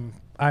 Yeah.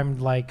 I'm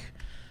like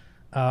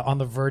on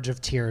the verge of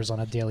tears on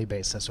a daily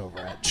basis over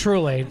it.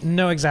 Truly,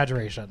 no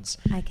exaggerations.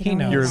 He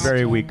knows. You're a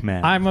very weak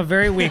man. I'm a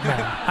very weak man.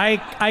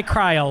 I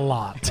cry a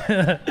lot.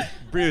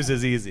 Bruise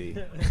is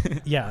easy.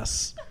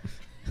 Yes.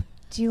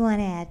 Do you want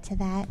to add to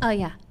that? Oh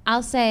yeah,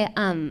 I'll say,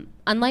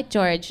 unlike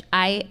George,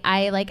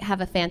 I like have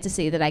a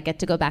fantasy that I get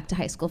to go back to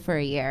high school for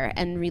a year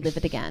and relive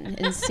it again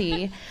and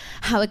see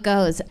how it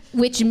goes,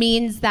 which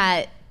means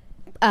that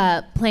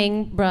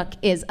playing Brooke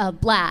is a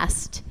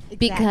blast.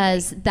 Exactly.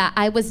 Because that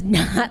I was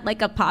not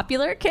like a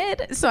popular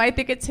kid, so I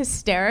think it's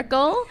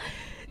hysterical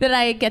that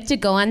I get to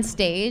go on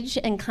stage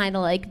and kind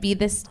of like be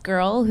this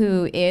girl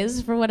who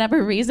is, for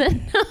whatever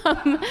reason.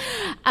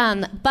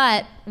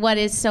 But what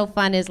is so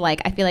fun is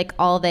like I feel like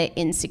all the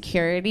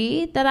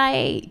insecurity that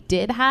I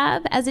did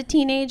have as a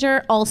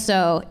teenager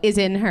also is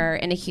in her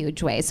in a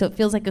huge way. So it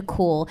feels like a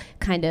cool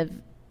kind of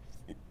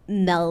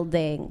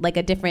melding, like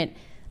a different.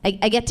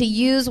 I get to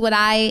use what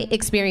I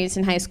experienced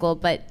in high school,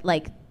 but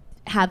like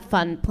have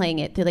fun playing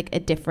it through like a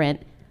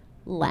different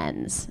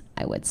lens,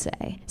 I would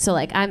say. So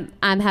like I'm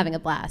having a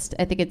blast.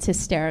 I think it's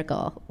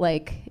hysterical.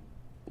 Like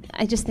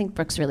I just think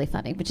Brooke's really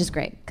funny, which is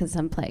great because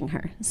I'm playing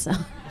her. So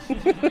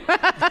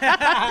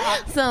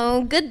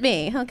so good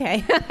me.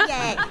 Okay.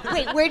 Yay.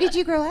 Wait, where did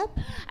you grow up?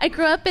 I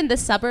grew up in the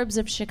suburbs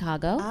of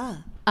Chicago.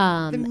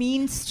 The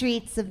mean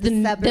streets of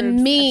the suburbs the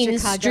mean of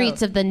Chicago.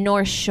 Streets of the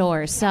North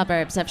Shore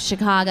suburbs of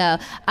Chicago.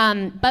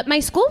 But my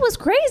school was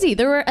crazy.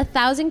 There were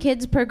 1,000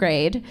 kids per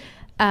grade.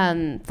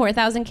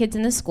 4,000 kids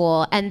in the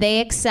school, and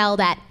they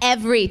excelled at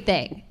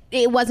everything.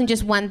 It wasn't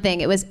just one thing.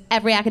 It was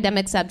every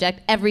academic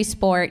subject, every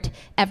sport,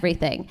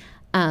 everything.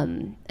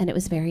 And it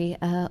was very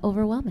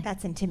overwhelming.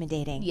 That's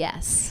intimidating.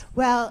 Yes.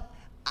 Well,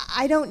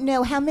 I don't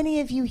know. How many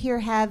of you here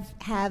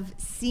have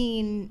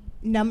seen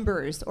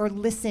Numbers or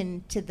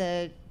listened to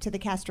the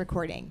cast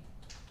recording?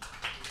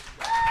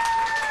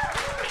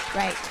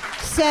 Right.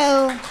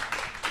 So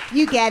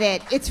you get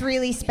it. It's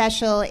really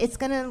special. It's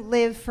going to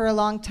live for a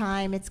long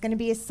time. It's going to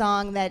be a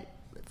song that,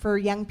 for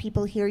young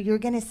people here, you're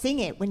going to sing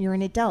it when you're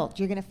an adult.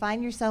 You're going to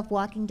find yourself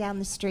walking down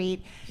the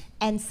street,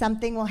 and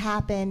something will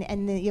happen,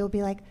 and you'll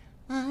be like,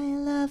 I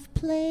love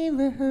play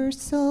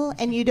rehearsal.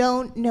 And you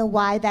don't know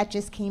why that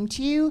just came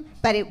to you,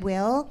 but it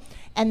will.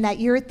 And that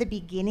you're at the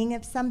beginning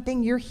of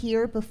something. You're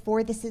here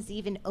before this has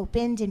even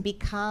opened and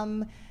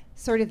become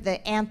sort of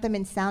the anthem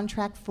and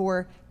soundtrack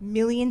for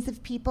millions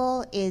of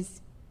people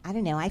is, I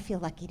don't know, I feel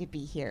lucky to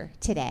be here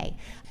today.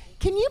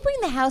 Can you bring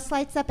the house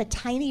lights up a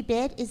tiny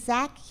bit? Is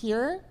Zach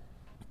here?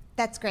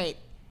 That's great.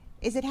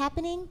 Is it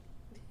happening?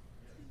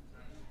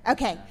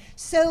 Okay,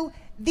 so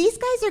these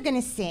guys are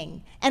gonna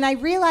sing, and I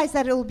realize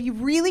that it'll be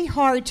really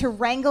hard to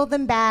wrangle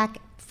them back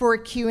for a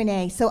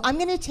Q&A. So I'm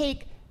gonna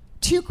take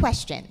 2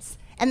 questions.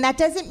 And that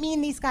doesn't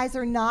mean these guys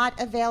are not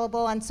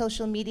available on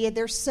social media.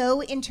 They're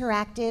so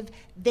interactive.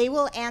 They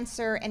will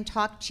answer and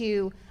talk to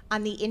you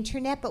on the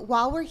internet. But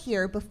while we're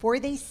here, before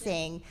they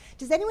sing,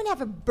 does anyone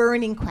have a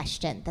burning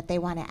question that they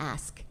want to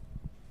ask?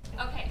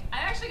 Okay, I'm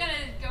actually going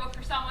to go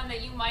for someone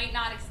that you might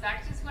not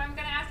expect is who I'm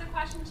going to ask the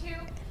question to.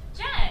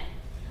 Jen,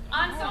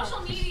 on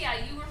social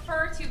media, you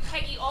refer to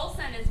Peggy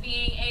Olson as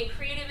being a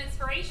creative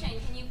inspiration.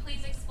 Can you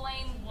please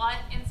explain what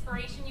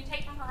inspiration you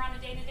take from her on a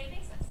day-to-day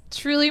basis?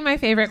 Truly my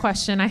favorite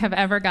question I have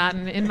ever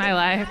gotten in my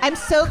life. I'm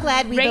so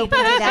glad we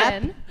opened it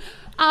up.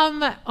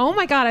 Oh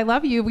my God, I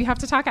love you. We have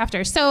to talk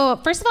after. So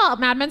first of all,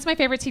 Mad Men's my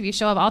favorite TV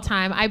show of all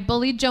time. I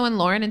bullied Joe and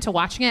Lauren into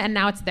watching it, and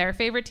now it's their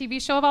favorite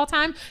TV show of all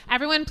time.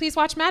 Everyone, please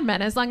watch Mad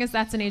Men, as long as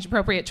that's an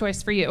age-appropriate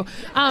choice for you.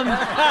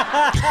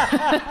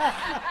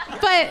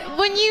 But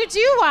when you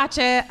do watch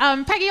it,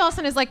 Peggy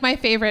Olson is like my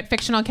favorite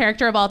fictional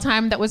character of all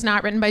time that was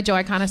not written by Joe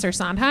Iconis or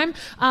Sondheim.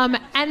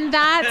 And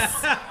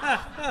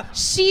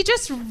she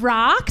just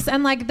rocks,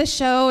 and like the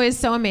show is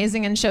so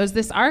amazing and shows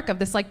this arc of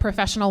this like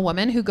professional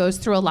woman who goes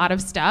through a lot of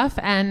stuff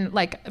and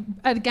like,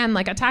 again,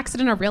 like attacks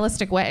it in a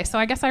realistic way. So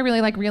I guess I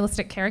really like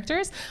realistic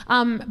characters.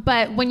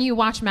 But when you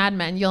watch Mad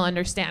Men, you'll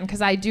understand,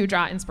 because I do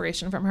draw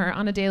inspiration from her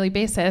on a daily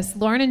basis.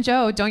 Lauren and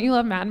Joe, don't you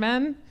love Mad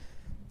Men?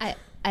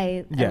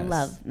 I Yes.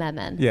 love Mad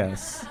Men.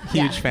 Yes.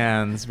 Huge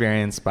fans,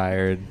 very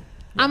inspired.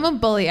 I'm a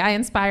bully. I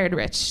inspired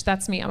Rich.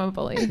 That's me. I'm a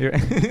bully.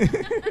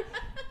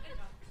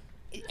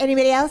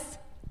 Anybody else?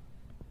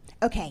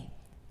 Okay.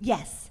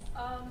 Yes.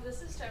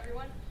 This is to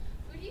everyone.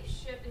 Who do you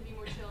ship in Be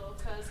More Chill?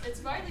 Because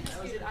it's widely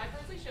disputed. I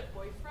personally ship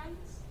boyfriends.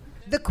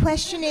 The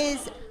question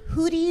is,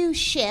 who do you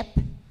ship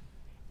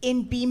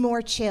in Be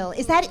More Chill?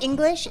 Is that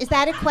English? Is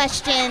that a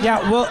question?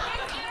 Yeah.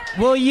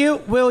 Will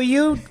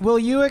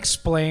you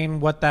explain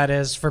what that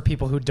is for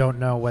people who don't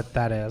know what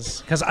that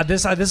is? Because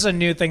this is a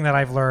new thing that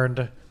I've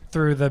learned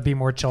through the Be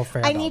More Chill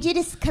fandom. I need you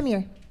to come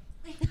here.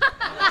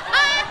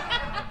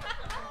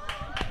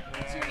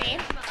 What's your name?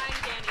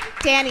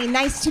 I'm Danny,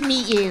 nice to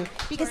meet you.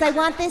 Because I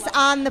want this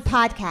on the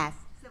podcast.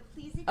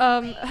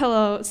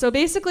 Hello. So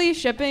basically,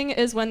 shipping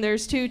is when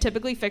there's two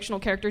typically fictional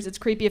characters. It's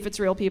creepy if it's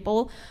real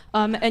people.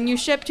 And you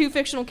ship two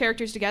fictional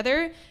characters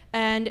together.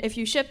 And if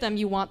you ship them,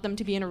 you want them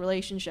to be in a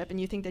relationship, and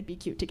you think they'd be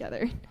cute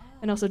together.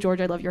 And also, George,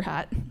 I love your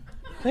hat.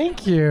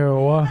 Thank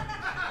you.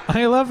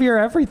 I love your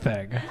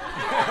everything.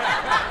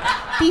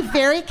 Be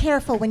very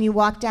careful when you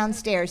walk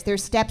downstairs.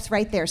 There's steps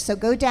right there. So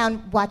go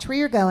down, watch where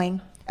you're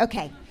going.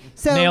 Okay.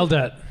 So Nailed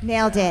it.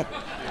 Nailed it.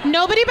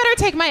 Nobody better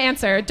take my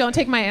answer. Don't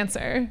take my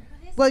answer.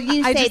 Well,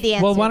 you say the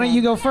answer. Well, why don't then.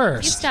 you go You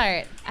first?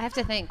 start. I have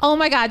to think. Oh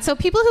my God. So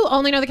people who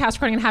only know the cast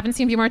recording and haven't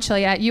seen Be More Chill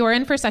yet, you are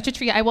in for such a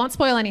treat. I won't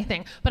spoil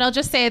anything, but I'll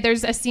just say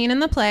there's a scene in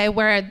the play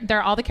where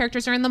all the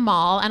characters are in the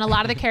mall, and a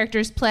lot of the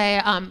characters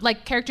play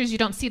like characters you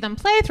don't see them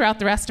play throughout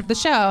the rest of the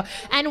show.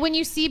 And when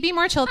you see Be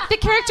More Chill, the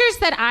characters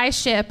that I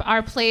ship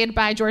are played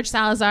by George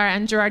Salazar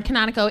and Gerard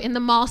Canonico in the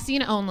mall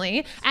scene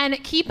only.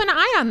 And keep an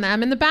eye on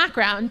them in the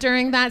background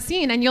during that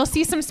scene, and you'll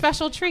see some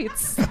special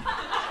treats.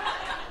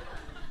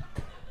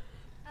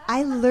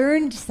 I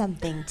learned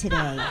something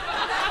today.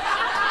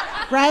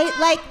 Right?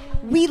 Like,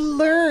 we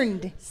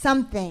learned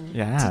something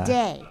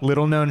today.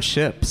 Little known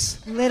ships.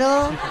 These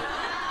are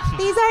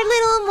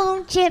little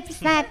moon chips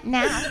that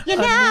now, you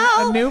know.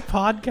 A new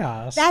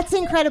podcast. That's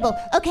incredible.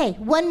 Okay,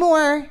 one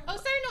more. Oh,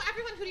 sorry, no,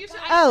 everyone, who do you say?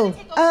 Oh,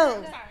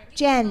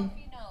 Jen.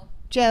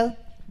 Joe.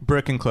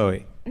 Brooke and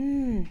Chloe.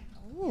 Ooh.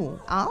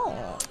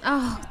 Oh.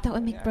 Oh, that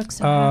would make Brooke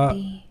so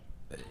happy.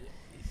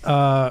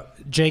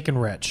 Jake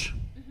and Rich,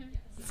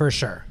 for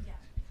sure.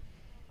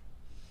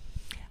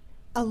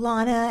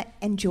 Alana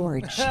and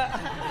George.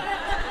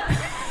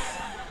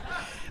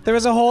 There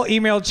was a whole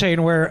email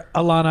chain where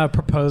Alana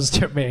proposed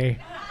to me.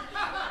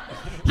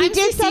 I'm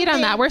CC'd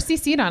on that. We're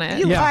CC'd on it.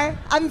 You are.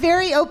 I'm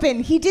very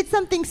open. He did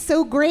something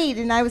so great,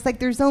 and I was like,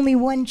 there's only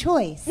one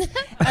choice.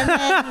 And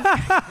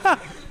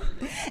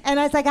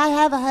I was like, I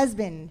have a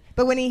husband.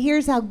 But when he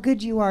hears how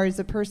good you are as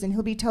a person,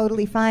 he'll be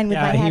totally fine with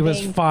my having he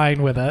was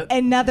fine with it.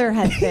 another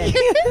husband.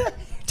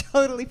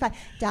 Totally fine.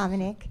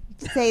 Dominic,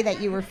 say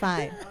that you were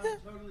fine.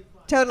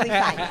 Totally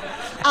fine.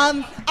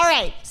 All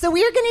right, so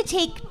we are going to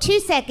take 2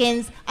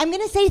 seconds. I'm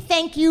going to say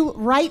thank you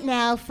right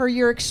now for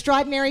your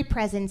extraordinary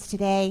presence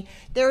today.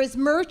 There is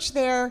merch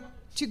there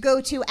to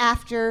go to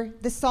after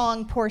the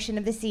song portion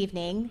of this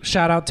evening.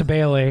 Shout out to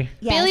Bailey.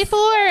 Yes. Bailey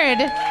Ford.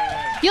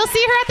 You'll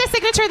see her at the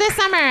Signature this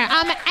summer.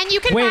 And you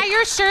can buy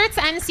your shirts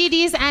and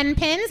CDs and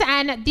pins,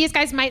 and these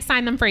guys might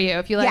sign them for you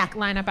if you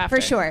line up after.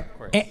 For sure.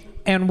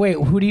 And wait,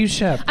 who do you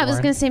ship? I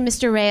was going to say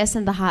Mr. Reyes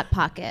and the Hot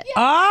Pocket.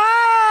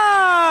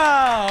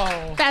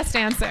 Oh! Best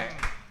answer.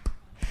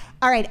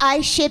 All right,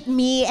 I ship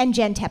me and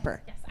Jen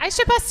Tepper. I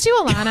ship us too,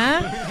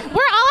 Alana.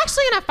 We're all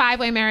actually in a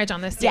 5-way marriage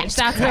on this stage. Yes.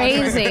 That's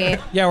Crazy.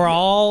 Yeah, we're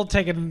all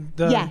taking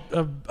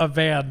a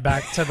van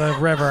back to the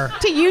river.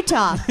 To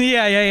Utah.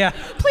 Yeah.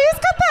 Please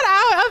cut that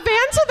out. A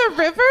van to the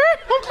river?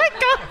 Oh my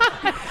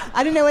God.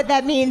 I don't know what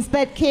that means,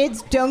 but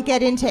kids, don't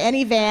get into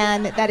any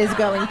van that is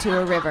going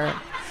to a river.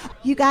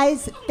 You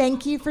guys,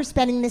 thank you for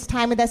spending this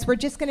time with us. We're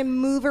just going to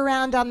move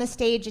around on the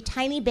stage a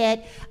tiny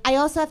bit. I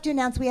also have to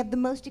announce we have the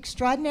most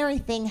extraordinary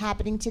thing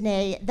happening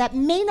today that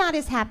may not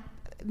have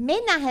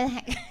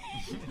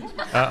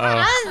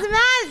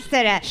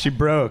She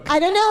broke. I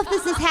don't know if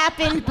this has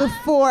happened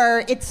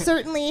before. It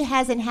certainly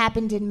hasn't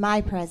happened in my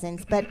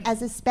presence, but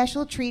as a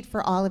special treat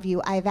for all of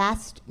you, I've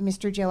asked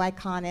Mr. Joe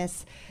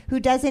Iconis,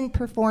 who doesn't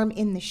perform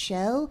in the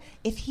show,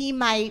 if he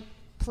might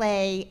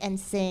play and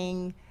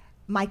sing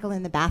Michael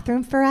in the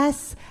Bathroom for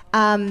us,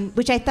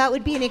 which I thought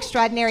would be an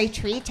extraordinary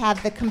treat to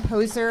have the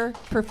composer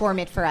perform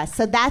it for us.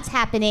 So that's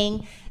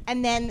happening.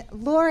 And then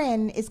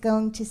Lauren is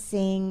going to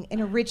sing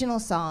an original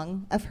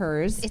song of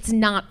hers. It's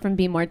not from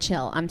Be More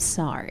Chill. I'm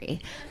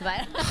sorry.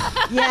 But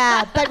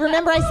Yeah, but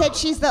remember I said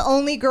she's the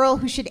only girl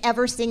who should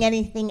ever sing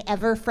anything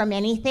ever from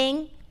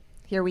anything?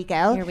 Here we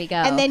go. Here we go.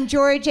 And then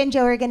George and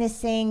Joe are going to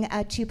sing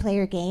a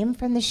 2-player game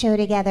from the show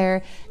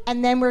together.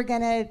 And then we're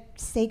going to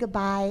say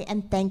goodbye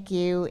and thank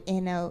you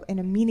in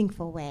a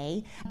meaningful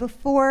way.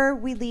 Before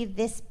we leave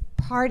this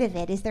part of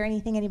it, is there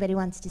anything anybody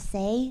wants to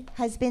say,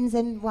 husbands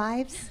and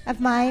wives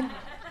of mine?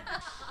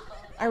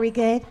 Are we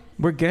good?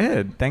 We're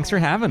good. Thanks for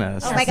having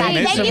us. Oh my God.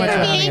 Thanks Thank so you much for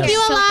for having being us. you,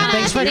 Alana.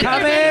 Thanks for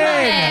coming.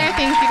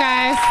 Thank you,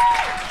 guys.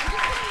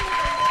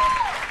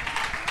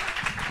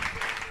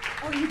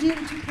 Oh, you're doing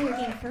 2-player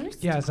game first?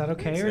 first. Yeah, is that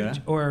okay? Yeah.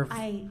 Or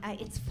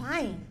It's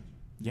fine.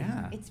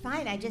 Yeah. It's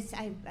fine. I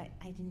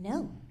didn't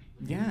know.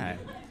 Yeah.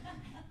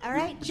 All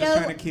right, We're Joe. just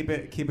trying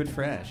to keep it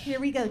fresh. Here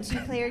we go.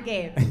 2-player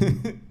game.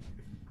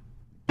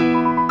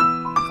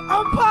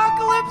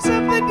 Apocalypse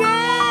of the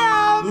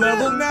Damned!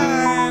 Level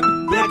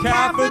 9, the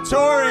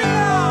cafeteria.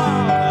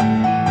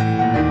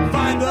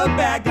 Find the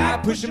bad guy,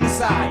 push him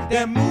aside,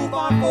 then move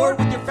on forward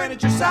with your friend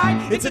at your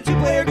side. It's a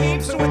 2-player game,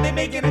 so when they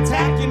make an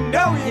attack, you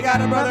know you got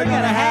a brother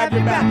gonna have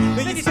your back.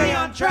 Then you stay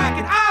on track,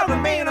 and I'll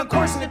remain on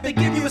course. And if they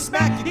give you a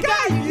smack, you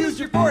gotta use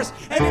your force.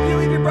 And if you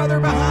leave your brother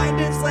behind,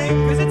 it's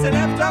lame, cause it's an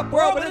effed up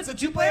world, but it's a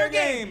 2-player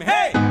game.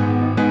 Hey!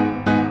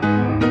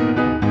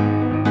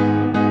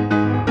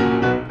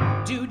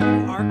 Dude,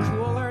 you are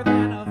cooler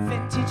than a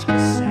vintage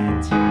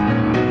cassette.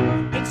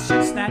 It's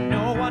just that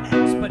no one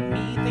else but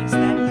me thinks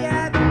that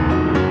yet.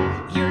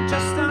 You're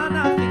just a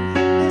nothing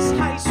in this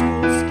high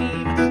school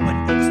scheme, but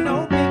it's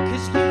no big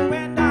cause you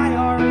and I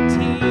are a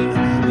team.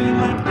 We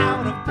like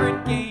out of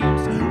print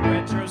games,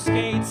 retro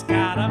skates,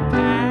 got a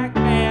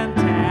Pac-Man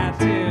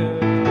tattoo.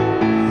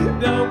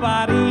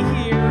 Nobody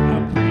here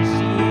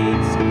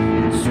appreciates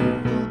it.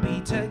 Soon we'll be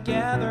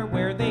together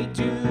where they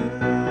do.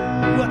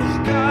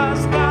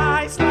 Cause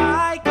guys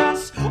like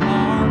us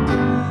are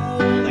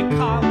cool in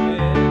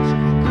college.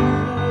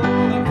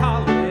 Cool in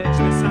college,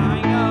 this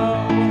I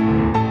know.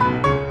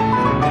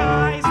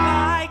 Guys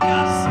like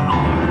us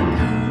are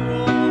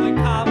cool in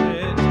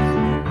college.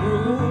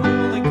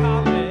 Rule in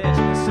college,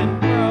 listen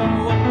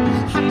bro.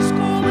 High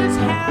school is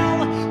hell,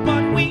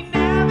 but we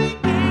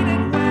navigate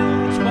it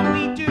well. It's what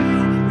we do,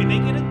 we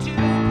make it a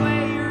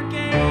 2-player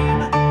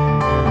game.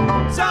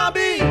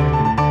 Zombie!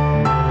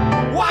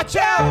 Watch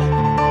out!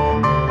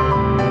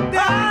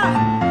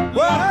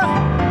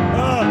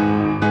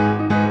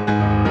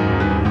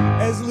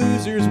 As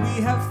losers,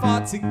 we have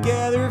fought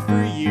together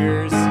for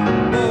years.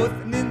 Both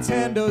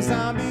Nintendo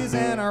zombies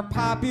and our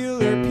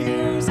popular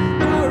peers.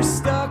 Now we're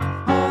stuck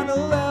on a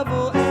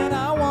level, and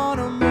I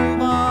wanna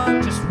move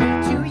on. Just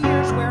wait 2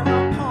 years, we're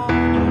a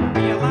pawn.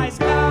 You'll realize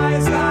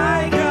guys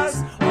like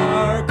us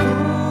are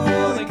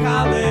cool in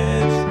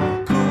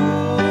college.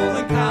 Cool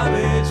in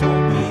college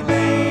won't be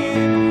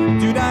lame.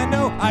 Dude, I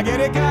know, I get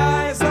it.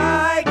 Guys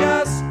like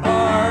us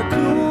are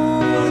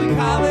cool in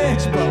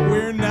college, but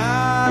we're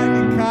not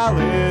in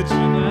college.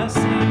 the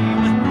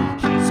same.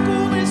 High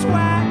school is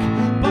whack,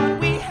 but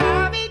we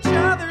have each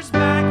other's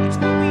back. It's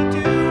what we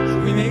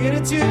do. We make it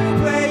a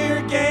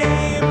 2-player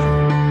game.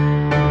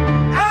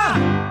 Ah!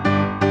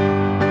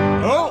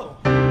 Oh!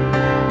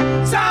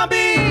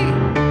 Zombie!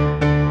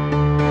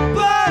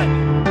 Blood!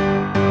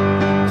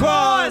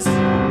 Claws!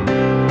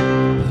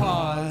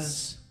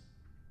 Pause.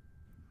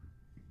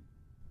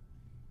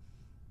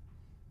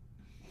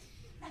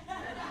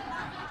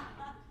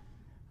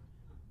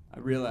 I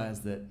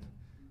realized that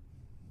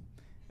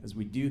as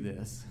we do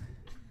this,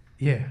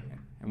 Yeah.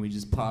 and we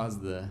just pause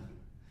the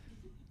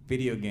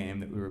video game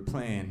that we were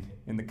playing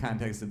in the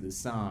context of this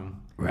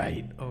song.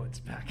 Right. Oh, it's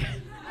back.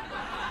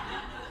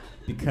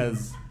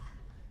 because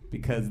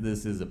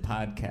this is a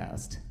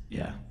podcast.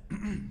 Yeah.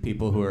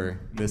 People who are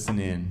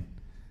listening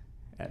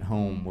at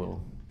home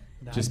will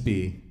just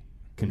be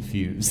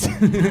confused.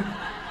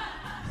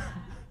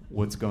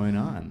 What's going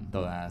on?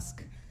 They'll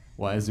ask.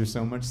 Why is there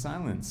so much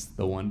silence?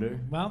 They'll wonder.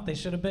 Well, they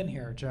should have been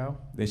here, Joe.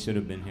 They should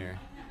have been here.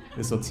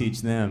 This will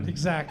teach them.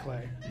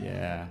 Exactly.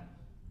 Yeah.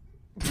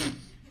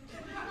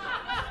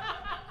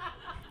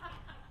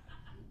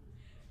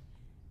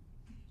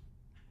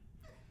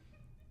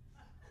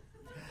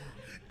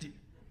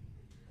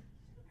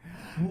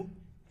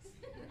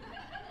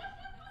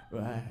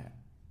 Well,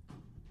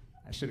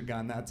 I should have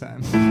gone that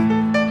time.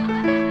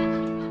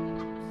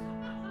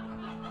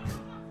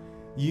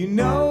 You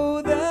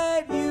know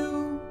that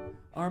you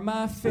are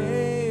my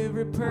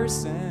favorite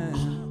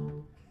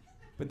person,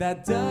 but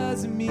that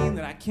doesn't mean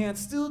that I can't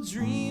still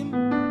dream.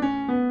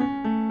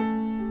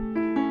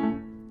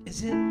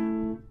 Is it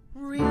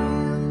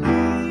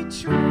really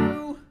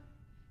true?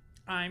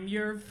 I'm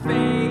your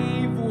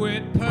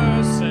favorite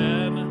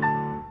person.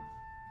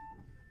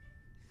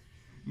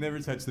 Never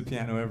touch the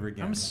piano ever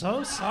again. I'm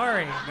so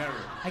sorry. Never.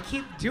 I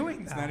keep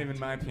doing that. It's not even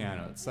my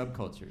piano. It's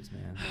subcultures,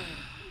 man.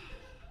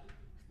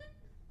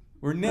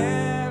 We're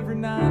never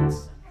not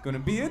gonna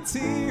be a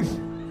team.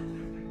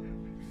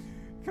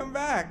 Come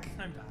back.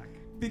 I'm back.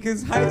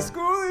 Because high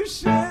school is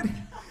shit,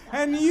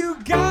 and you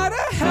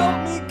gotta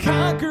help me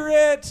conquer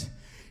it.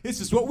 It's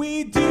just what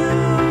we do.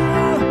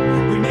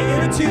 We make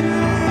it a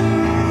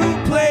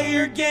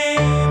 2-player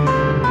game.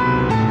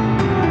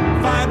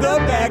 Find the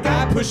bad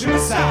guy, push him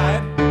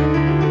aside.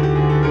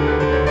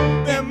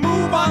 Then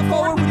move on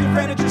forward with your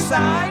friend at your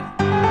side.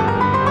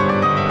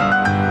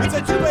 It's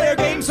a 2-player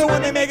game, so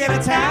when they make an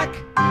attack,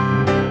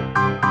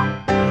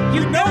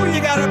 you know you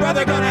got a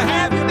brother gonna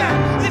have your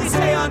back. Then you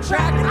stay on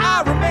track, and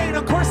I'll remain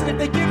on course. And if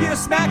they give you a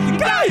smack, you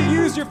gotta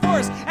use your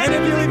force. And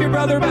if you leave your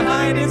brother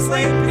behind, it's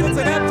lame, because it's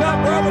an effed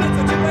up world, but it's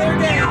a 2-player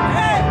game.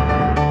 Hey!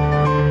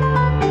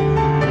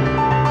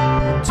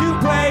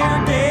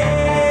 2-player game.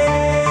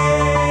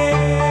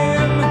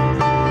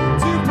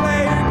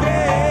 2-player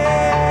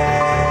game.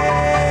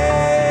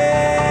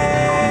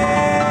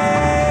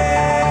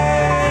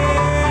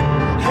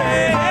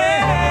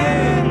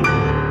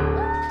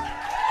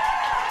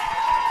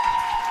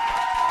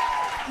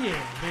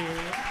 Yeah,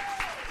 dude.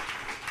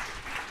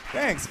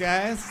 Thanks,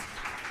 guys.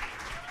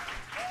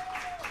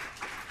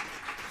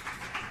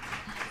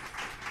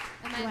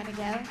 You want to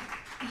go?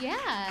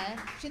 Yeah.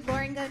 Should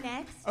Lauren go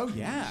next? Oh,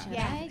 yeah. Should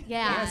I?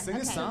 Yeah. Sing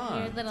a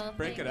song. Your little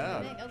Break thing. it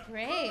up. Oh,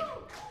 great.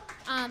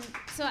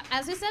 So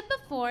as I said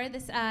before,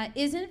 this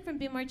isn't from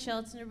Be More Chill.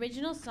 It's an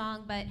original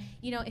song, but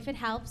you know, if it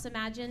helps,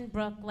 imagine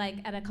Brooke like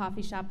at a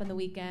coffee shop on the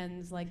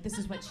weekends. Like this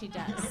is what she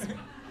does.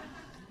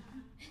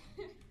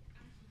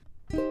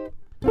 You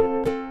good?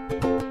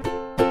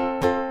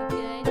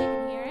 You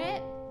can hear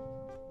it?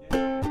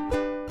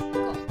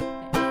 Cool.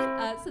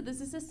 Okay. So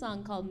this is a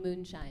song called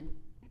Moonshine.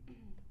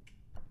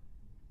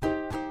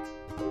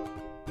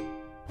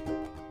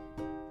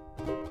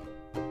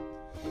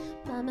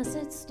 Mama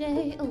said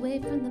stay away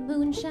from the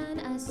moonshine.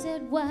 I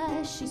said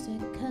why? She said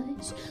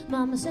cause.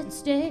 Mama said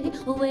stay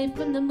away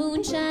from the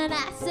moonshine.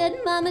 I said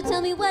Mama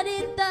tell me what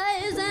it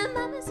does. And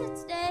Mama said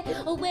stay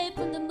away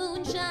from the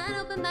moonshine.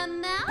 Open my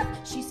mouth.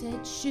 She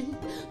said shoot.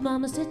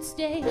 Mama said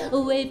stay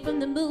away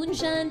from the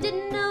moonshine.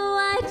 Didn't know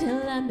why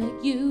till I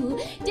met you.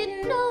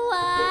 Didn't know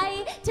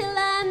why till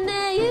I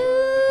met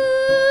you.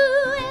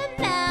 And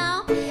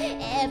now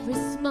every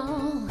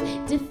small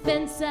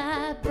defense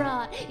I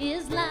brought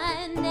is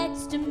lying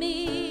next to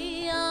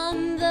me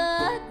on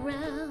the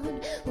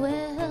ground.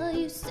 Well,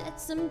 you said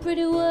some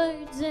pretty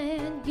words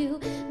and you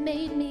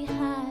made me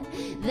hot.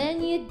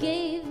 Then you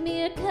gave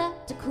me a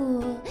cup to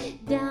cool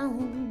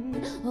down.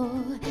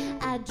 Oh,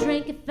 I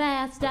drank it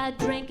fast, I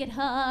drank it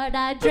hard,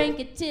 I drank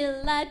it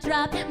till I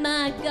dropped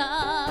my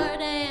guard.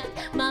 And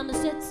Mama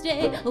said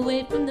stay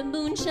away from the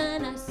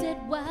moonshine. I said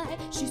why?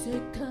 She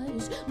said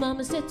cause.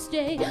 Mama said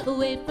stay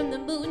away from the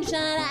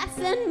moonshine. I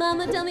said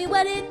Mama tell me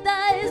what it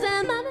does.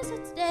 And Mama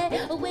said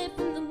stay away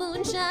from the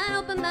moonshine.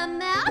 Open my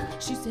mouth.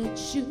 She said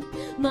shoot.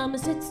 Mama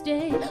said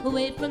stay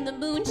away from the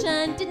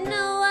moonshine. Didn't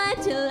know why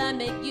till I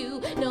met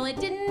you. No, I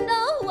didn't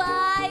know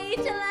why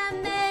till I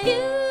met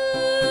you.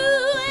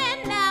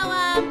 And now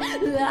I'm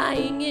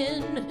lying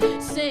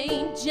in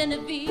St.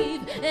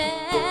 Genevieve,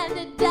 and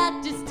the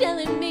doctor's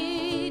telling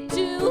me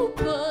to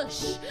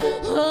push.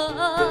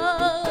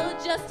 Oh,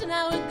 just an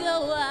hour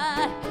ago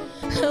I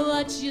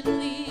watched you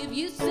leave.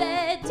 You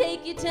said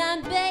take your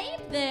time, babe,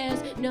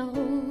 there's no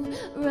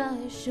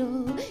rush.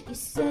 Oh, you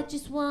said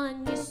just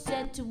one, you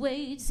said to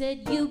wait.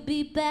 Said you'll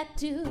be back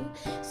to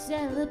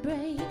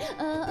celebrate.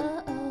 Oh,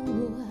 oh, oh.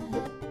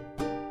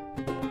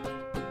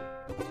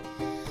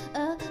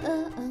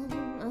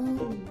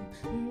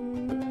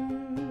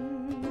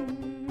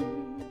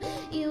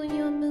 You and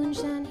your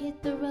moonshine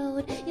hit the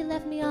road. You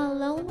left me all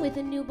alone with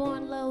a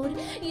newborn load.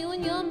 You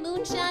and your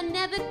moonshine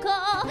never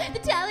call. The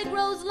tally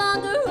grows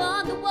longer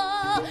on the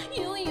wall.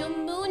 You and your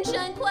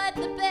moonshine quite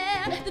the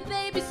bear. The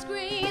baby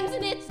screams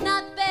and it's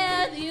not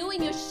fair. You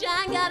and your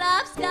shine got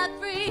off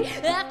scot-free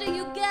after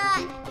you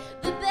got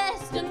the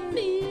best of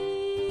me.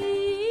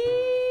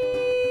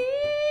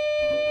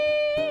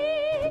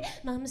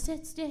 Mama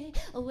said stay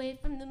away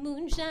from the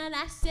moonshine.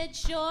 I said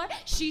sure.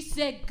 She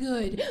said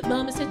good.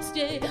 Mama said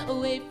stay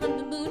away from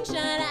the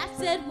moonshine. I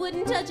said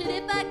wouldn't touch it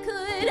if I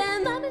could.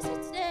 And Mama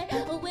said stay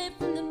away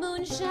from the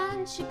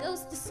moonshine. She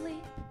goes to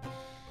sleep.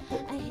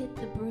 I hit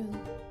the brew.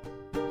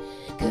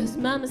 Cause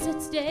Mama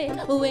said stay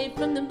away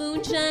from the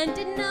moonshine.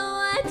 Didn't know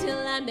why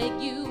till I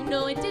met you.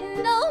 No, I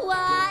didn't know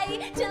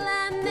why till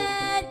I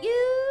met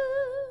you.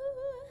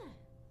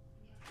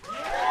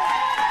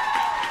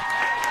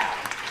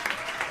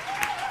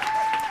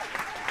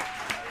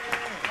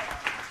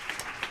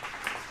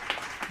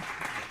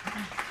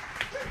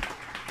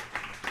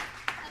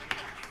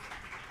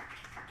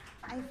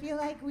 I feel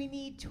like we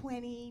need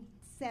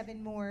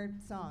 27 more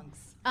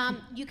songs.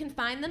 You can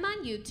find them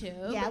on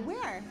YouTube. Yeah,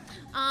 where?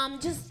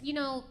 Just, you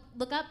know,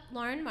 look up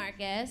Lauren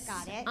Marcus.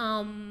 Got it.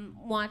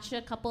 Watch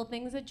a couple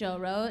things that Joe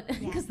wrote,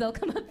 because Yeah. they'll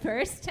come up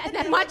first, and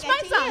then then watch we'll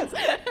my get to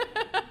songs.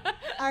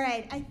 All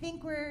right, I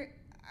think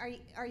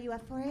are you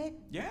up for it?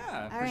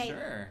 Yeah, All for right.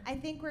 sure. I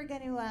think we're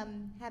going to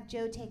have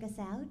Joe take us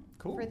out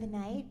Cool. for the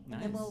night.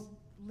 And then Nice. we'll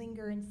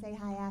linger and say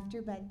hi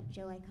after, but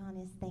Joe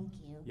Iconis, thank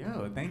you.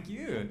 Yo, thank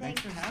you.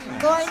 Thanks for having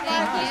us. Lauren Thank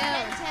Marcus, you.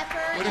 Ben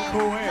Tepper, What a and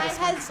cool way to my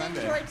spend husband,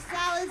 Sunday. George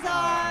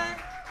Salazar.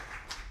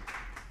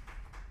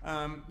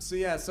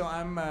 So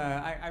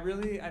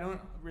I don't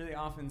really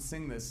often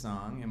sing this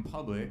song in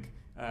public.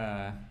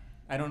 I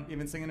don't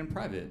even sing it in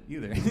private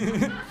either.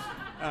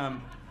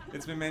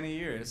 It's been many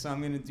years, so I'm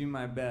gonna do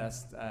my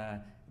best.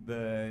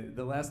 The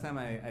last time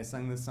I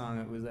sang this song,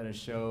 it was at a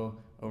show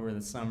over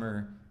the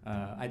summer.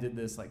 I did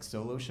this like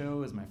solo show. It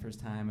was my first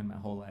time in my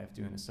whole life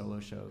doing a solo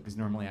show, because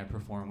normally I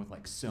perform with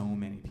like so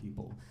many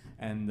people,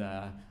 and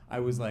I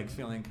was like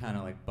feeling kind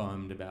of like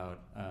bummed about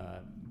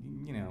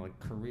like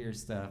career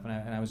stuff, and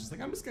I was just like,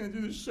 I'm just gonna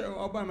do this show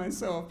all by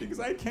myself because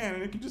I can,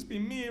 and it can just be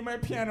me and my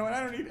piano, and I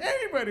don't need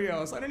anybody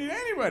else. I don't need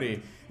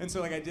anybody. And so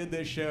like I did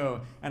this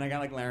show, and I got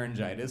like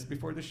laryngitis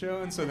before the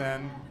show, and so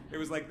then it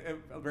was like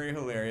a very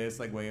hilarious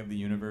like way of the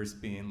universe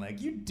being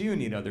like, you do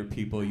need other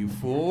people, you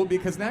fool,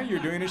 because now you're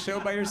doing a show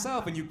by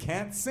yourself and you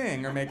can't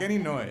sing or make any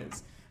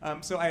noise.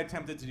 So I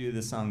attempted to do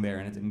this song there,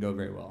 and it didn't go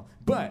very well.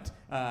 But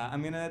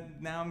I'm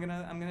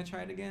gonna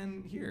try it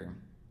again here.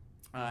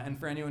 And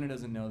for anyone who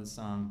doesn't know the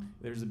song,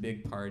 there's a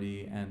big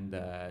party, and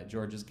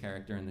George's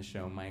character in the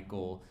show,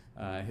 Michael,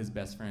 his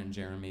best friend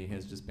Jeremy,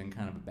 has just been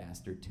kind of a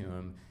bastard to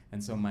him,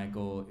 and so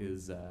Michael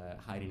is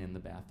hiding in the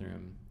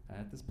bathroom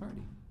at this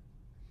party.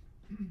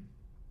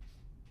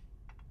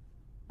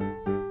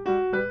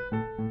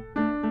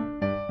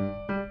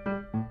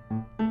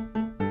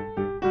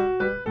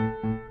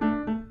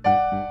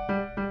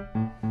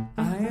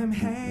 I am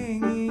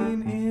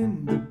hanging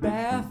in the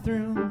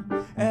bathroom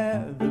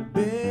at the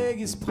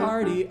biggest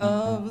party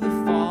of the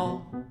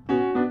fall.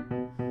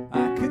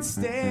 I could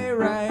stay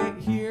right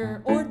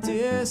here or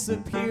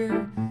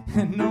disappear,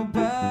 and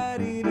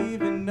nobody'd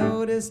even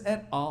notice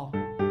at all.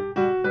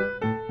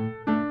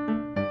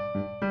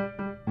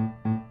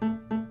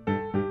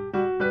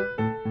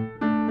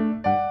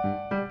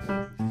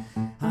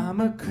 I'm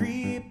a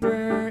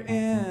creeper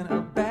in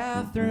a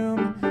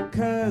bathroom,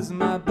 'cause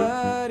my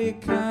buddy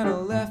kinda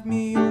left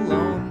me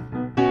alone.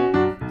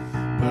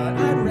 But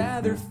I'd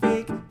rather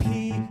fake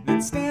pee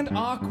than stand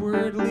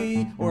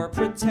awkwardly or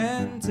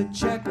pretend to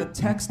check a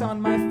text on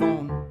my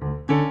phone.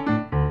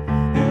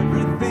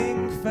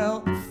 Everything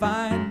felt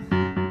fine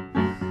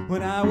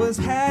when I was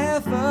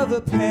half of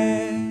a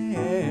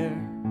pair.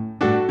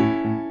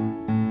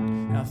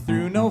 Now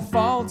through no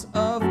fault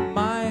of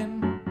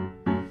mine,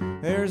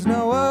 there's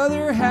no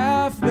other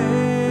half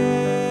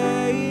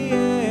there.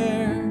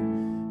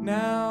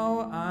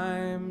 Now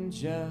I'm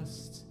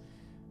just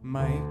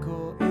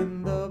Michael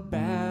in the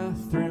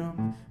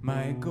bathroom,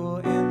 Michael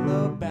in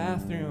the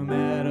bathroom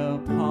at a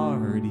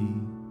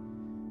party.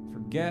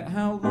 Forget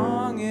how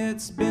long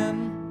it's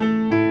been.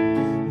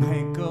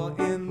 Michael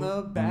in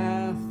the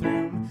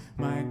bathroom,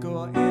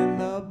 Michael in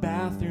the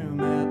bathroom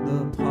at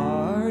the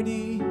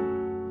party.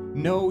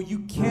 No, you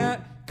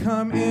can't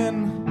come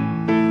in.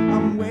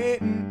 I'm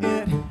waiting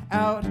it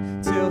out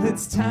till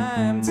it's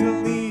time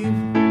to leave,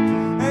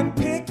 and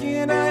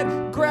picking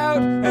at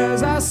grout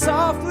as I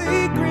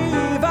softly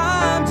grieve.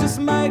 I'm just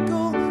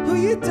Michael, who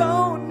you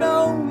don't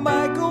know,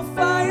 Michael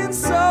flying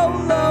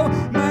solo,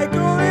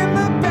 Michael in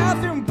the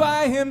bathroom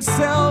by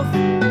himself.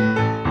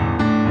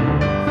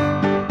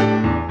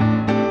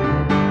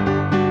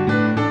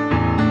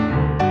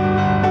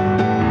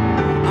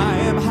 I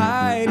am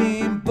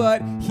hiding,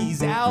 but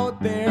he's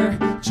out there,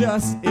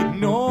 just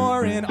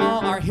ignoring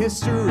all our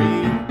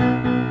history.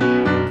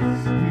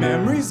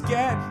 Memories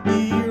get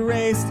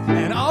erased,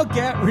 and I'll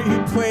get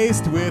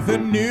replaced with a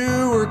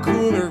newer,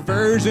 cooler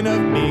version of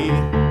me.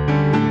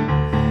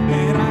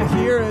 And I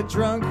hear a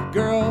drunk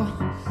girl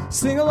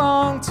sing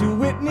along to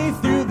Whitney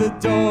through the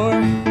door.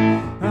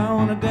 I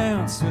wanna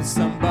dance with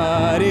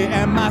somebody,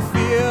 and my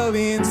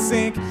feelings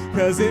sink,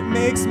 'cause it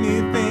makes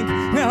me think,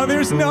 now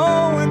there's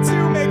no one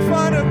to make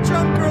fun of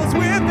drunk girls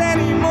with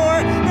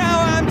anymore.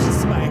 Now I'm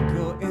just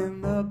Michael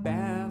in the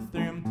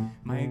bathroom,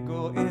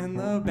 Michael in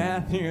the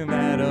bathroom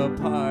at a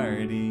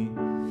party.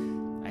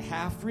 I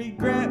half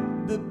regret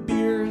the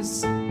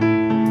beers.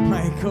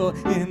 Michael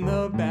in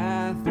the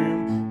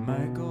bathroom,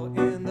 Michael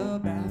in the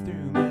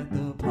bathroom at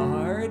the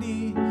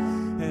party.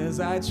 As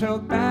I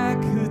choke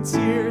back the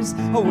tears,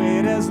 I'll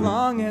wait as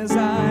long as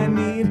I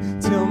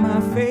need till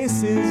my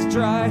face is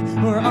dry,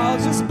 or I'll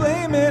just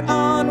blame it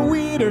on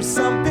weed or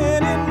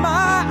something in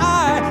my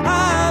eye.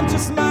 I'm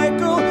just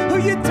Michael, who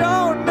you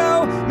don't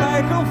know,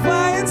 Michael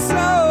flying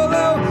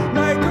solo,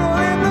 Michael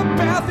in the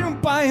bathroom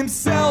by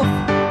himself.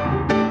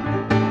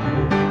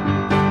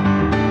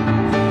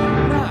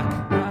 Knock,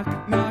 knock,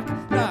 knock,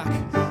 knock.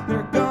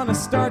 They're gonna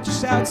start to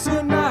shout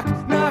soon. Knock,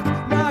 knock,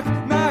 knock,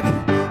 knock.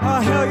 Oh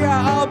hell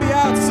yeah, I'll be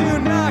out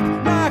soon. Knock,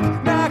 knock,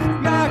 knock,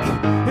 knock.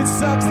 It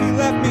sucks he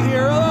left me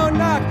here alone.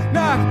 Knock,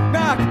 knock,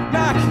 knock,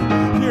 knock.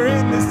 You're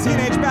in this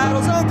teenage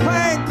battle zone.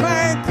 Clang,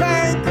 clang,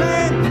 clang,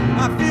 clang.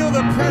 I feel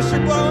the pressure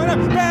blowing up.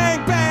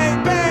 Bang,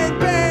 bang, bang,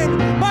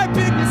 bang. My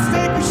big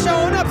mistake was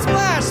showing up.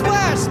 Splash,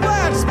 splash,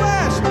 splash,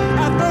 splash.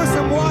 I throw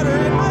some water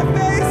in my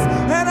face,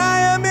 and I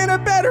am in a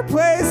better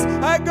place.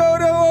 I go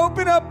to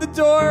open up the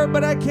door,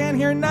 but I can't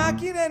hear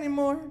knocking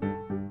anymore.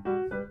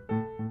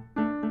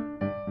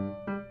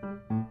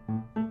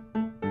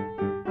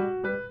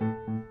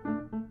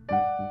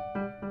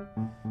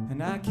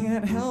 And I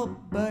can't help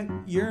but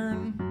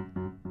yearn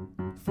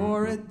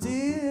for a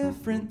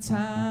different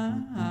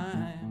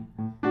time.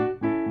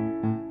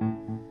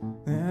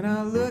 Then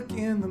I look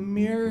in the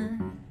mirror,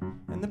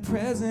 and the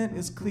present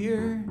is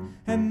clear,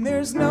 and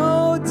there's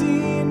no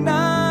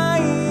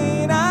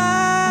denying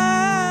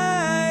I'm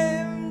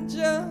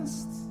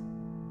just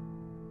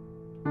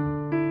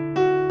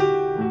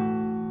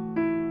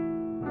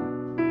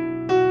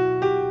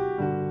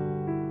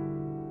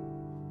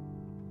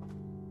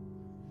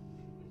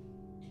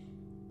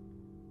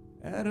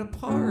at a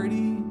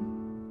party.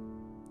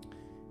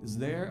 Is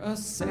there a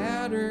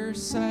sadder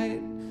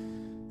sight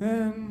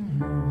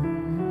than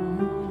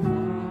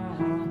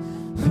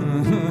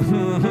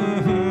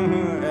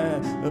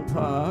at a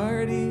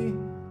party?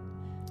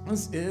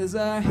 This is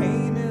a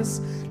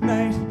heinous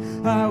night.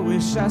 I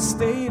wish I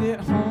stayed at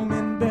home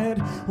in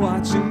bed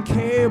watching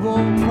cable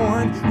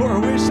porn, or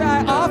wish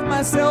I off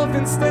myself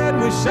instead,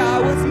 wish I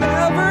was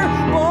never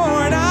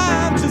born.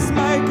 I'm just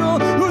Michael,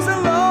 who's a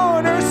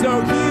loner,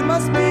 so he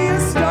must be a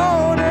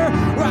stoner,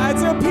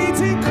 rides a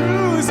PT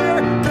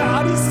Cruiser,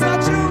 God, he's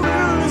such a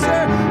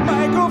loser.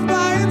 Michael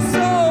flying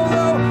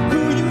solo,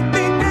 who you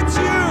think that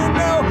you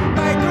know,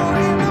 Michael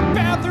in the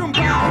bathroom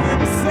by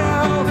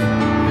himself,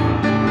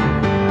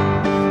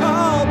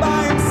 all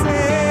by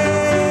himself,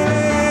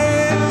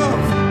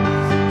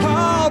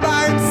 all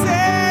by himself.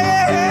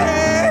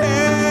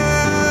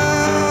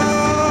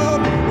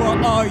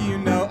 Well, all you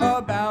know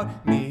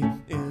about me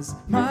is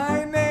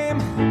my name.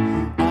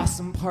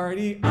 Awesome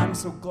party, I'm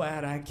so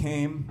glad I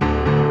came.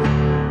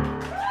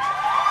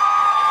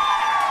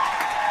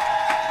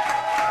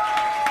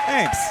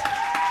 Thanks.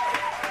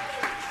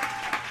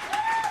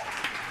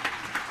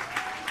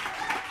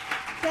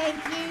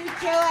 Thank you,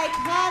 Joe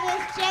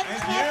Iconis, Jen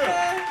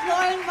Tepper,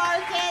 Lauren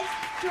Marcus,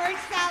 George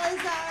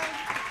Salazar.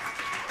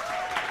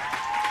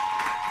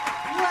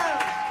 Whoa.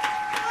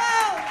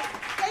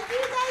 Thank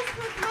you guys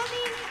for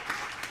coming.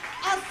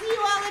 I'll see you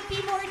all at Be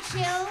More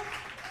Chill,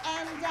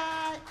 and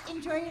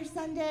enjoy your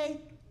Sunday.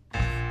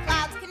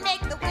 Clouds can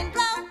make the wind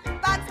blow,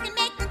 bugs can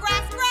make the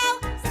grass grow,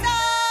 so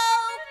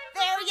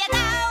there you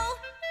go.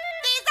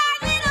 These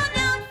are little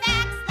known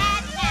facts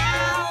that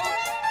now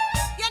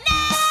you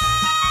know.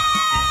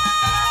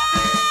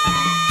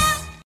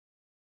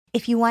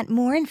 If you want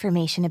more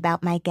information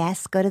about my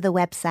guests, go to the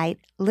website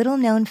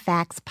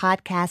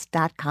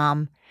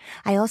littleknownfactspodcast.com.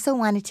 I also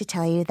wanted to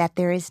tell you that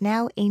there is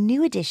now a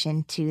new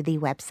addition to the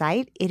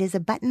website. It is a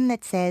button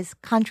that says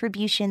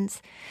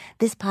contributions.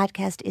 This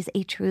podcast is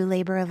a true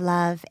labor of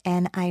love,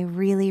 and I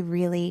really,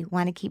 really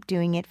want to keep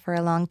doing it for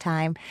a long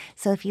time.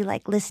 So if you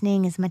like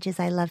listening as much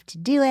as I love to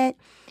do it,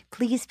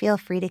 please feel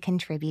free to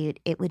contribute.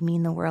 It would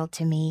mean the world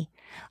to me.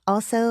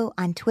 Also,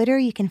 on Twitter,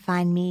 you can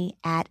find me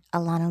at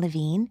Alana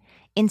Levine.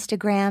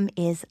 Instagram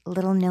is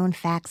Little Known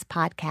Facts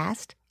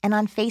Podcast. And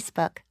on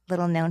Facebook,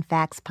 Little Known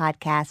Facts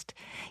Podcast.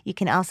 You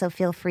can also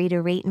feel free to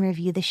rate and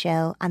review the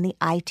show on the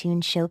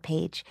iTunes show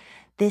page.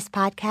 This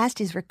podcast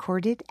is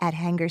recorded at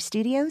Hanger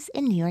Studios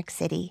in New York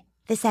City.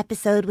 This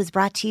episode was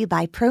brought to you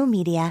by Pro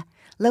Media.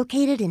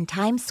 Located in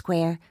Times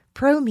Square,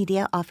 Pro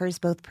Media offers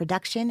both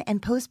production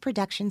and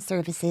post-production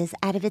services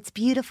out of its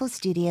beautiful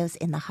studios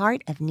in the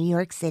heart of New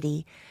York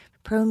City.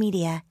 Pro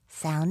Media,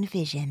 Sound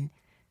Vision.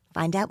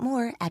 Find out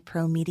more at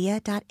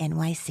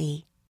promedia.nyc.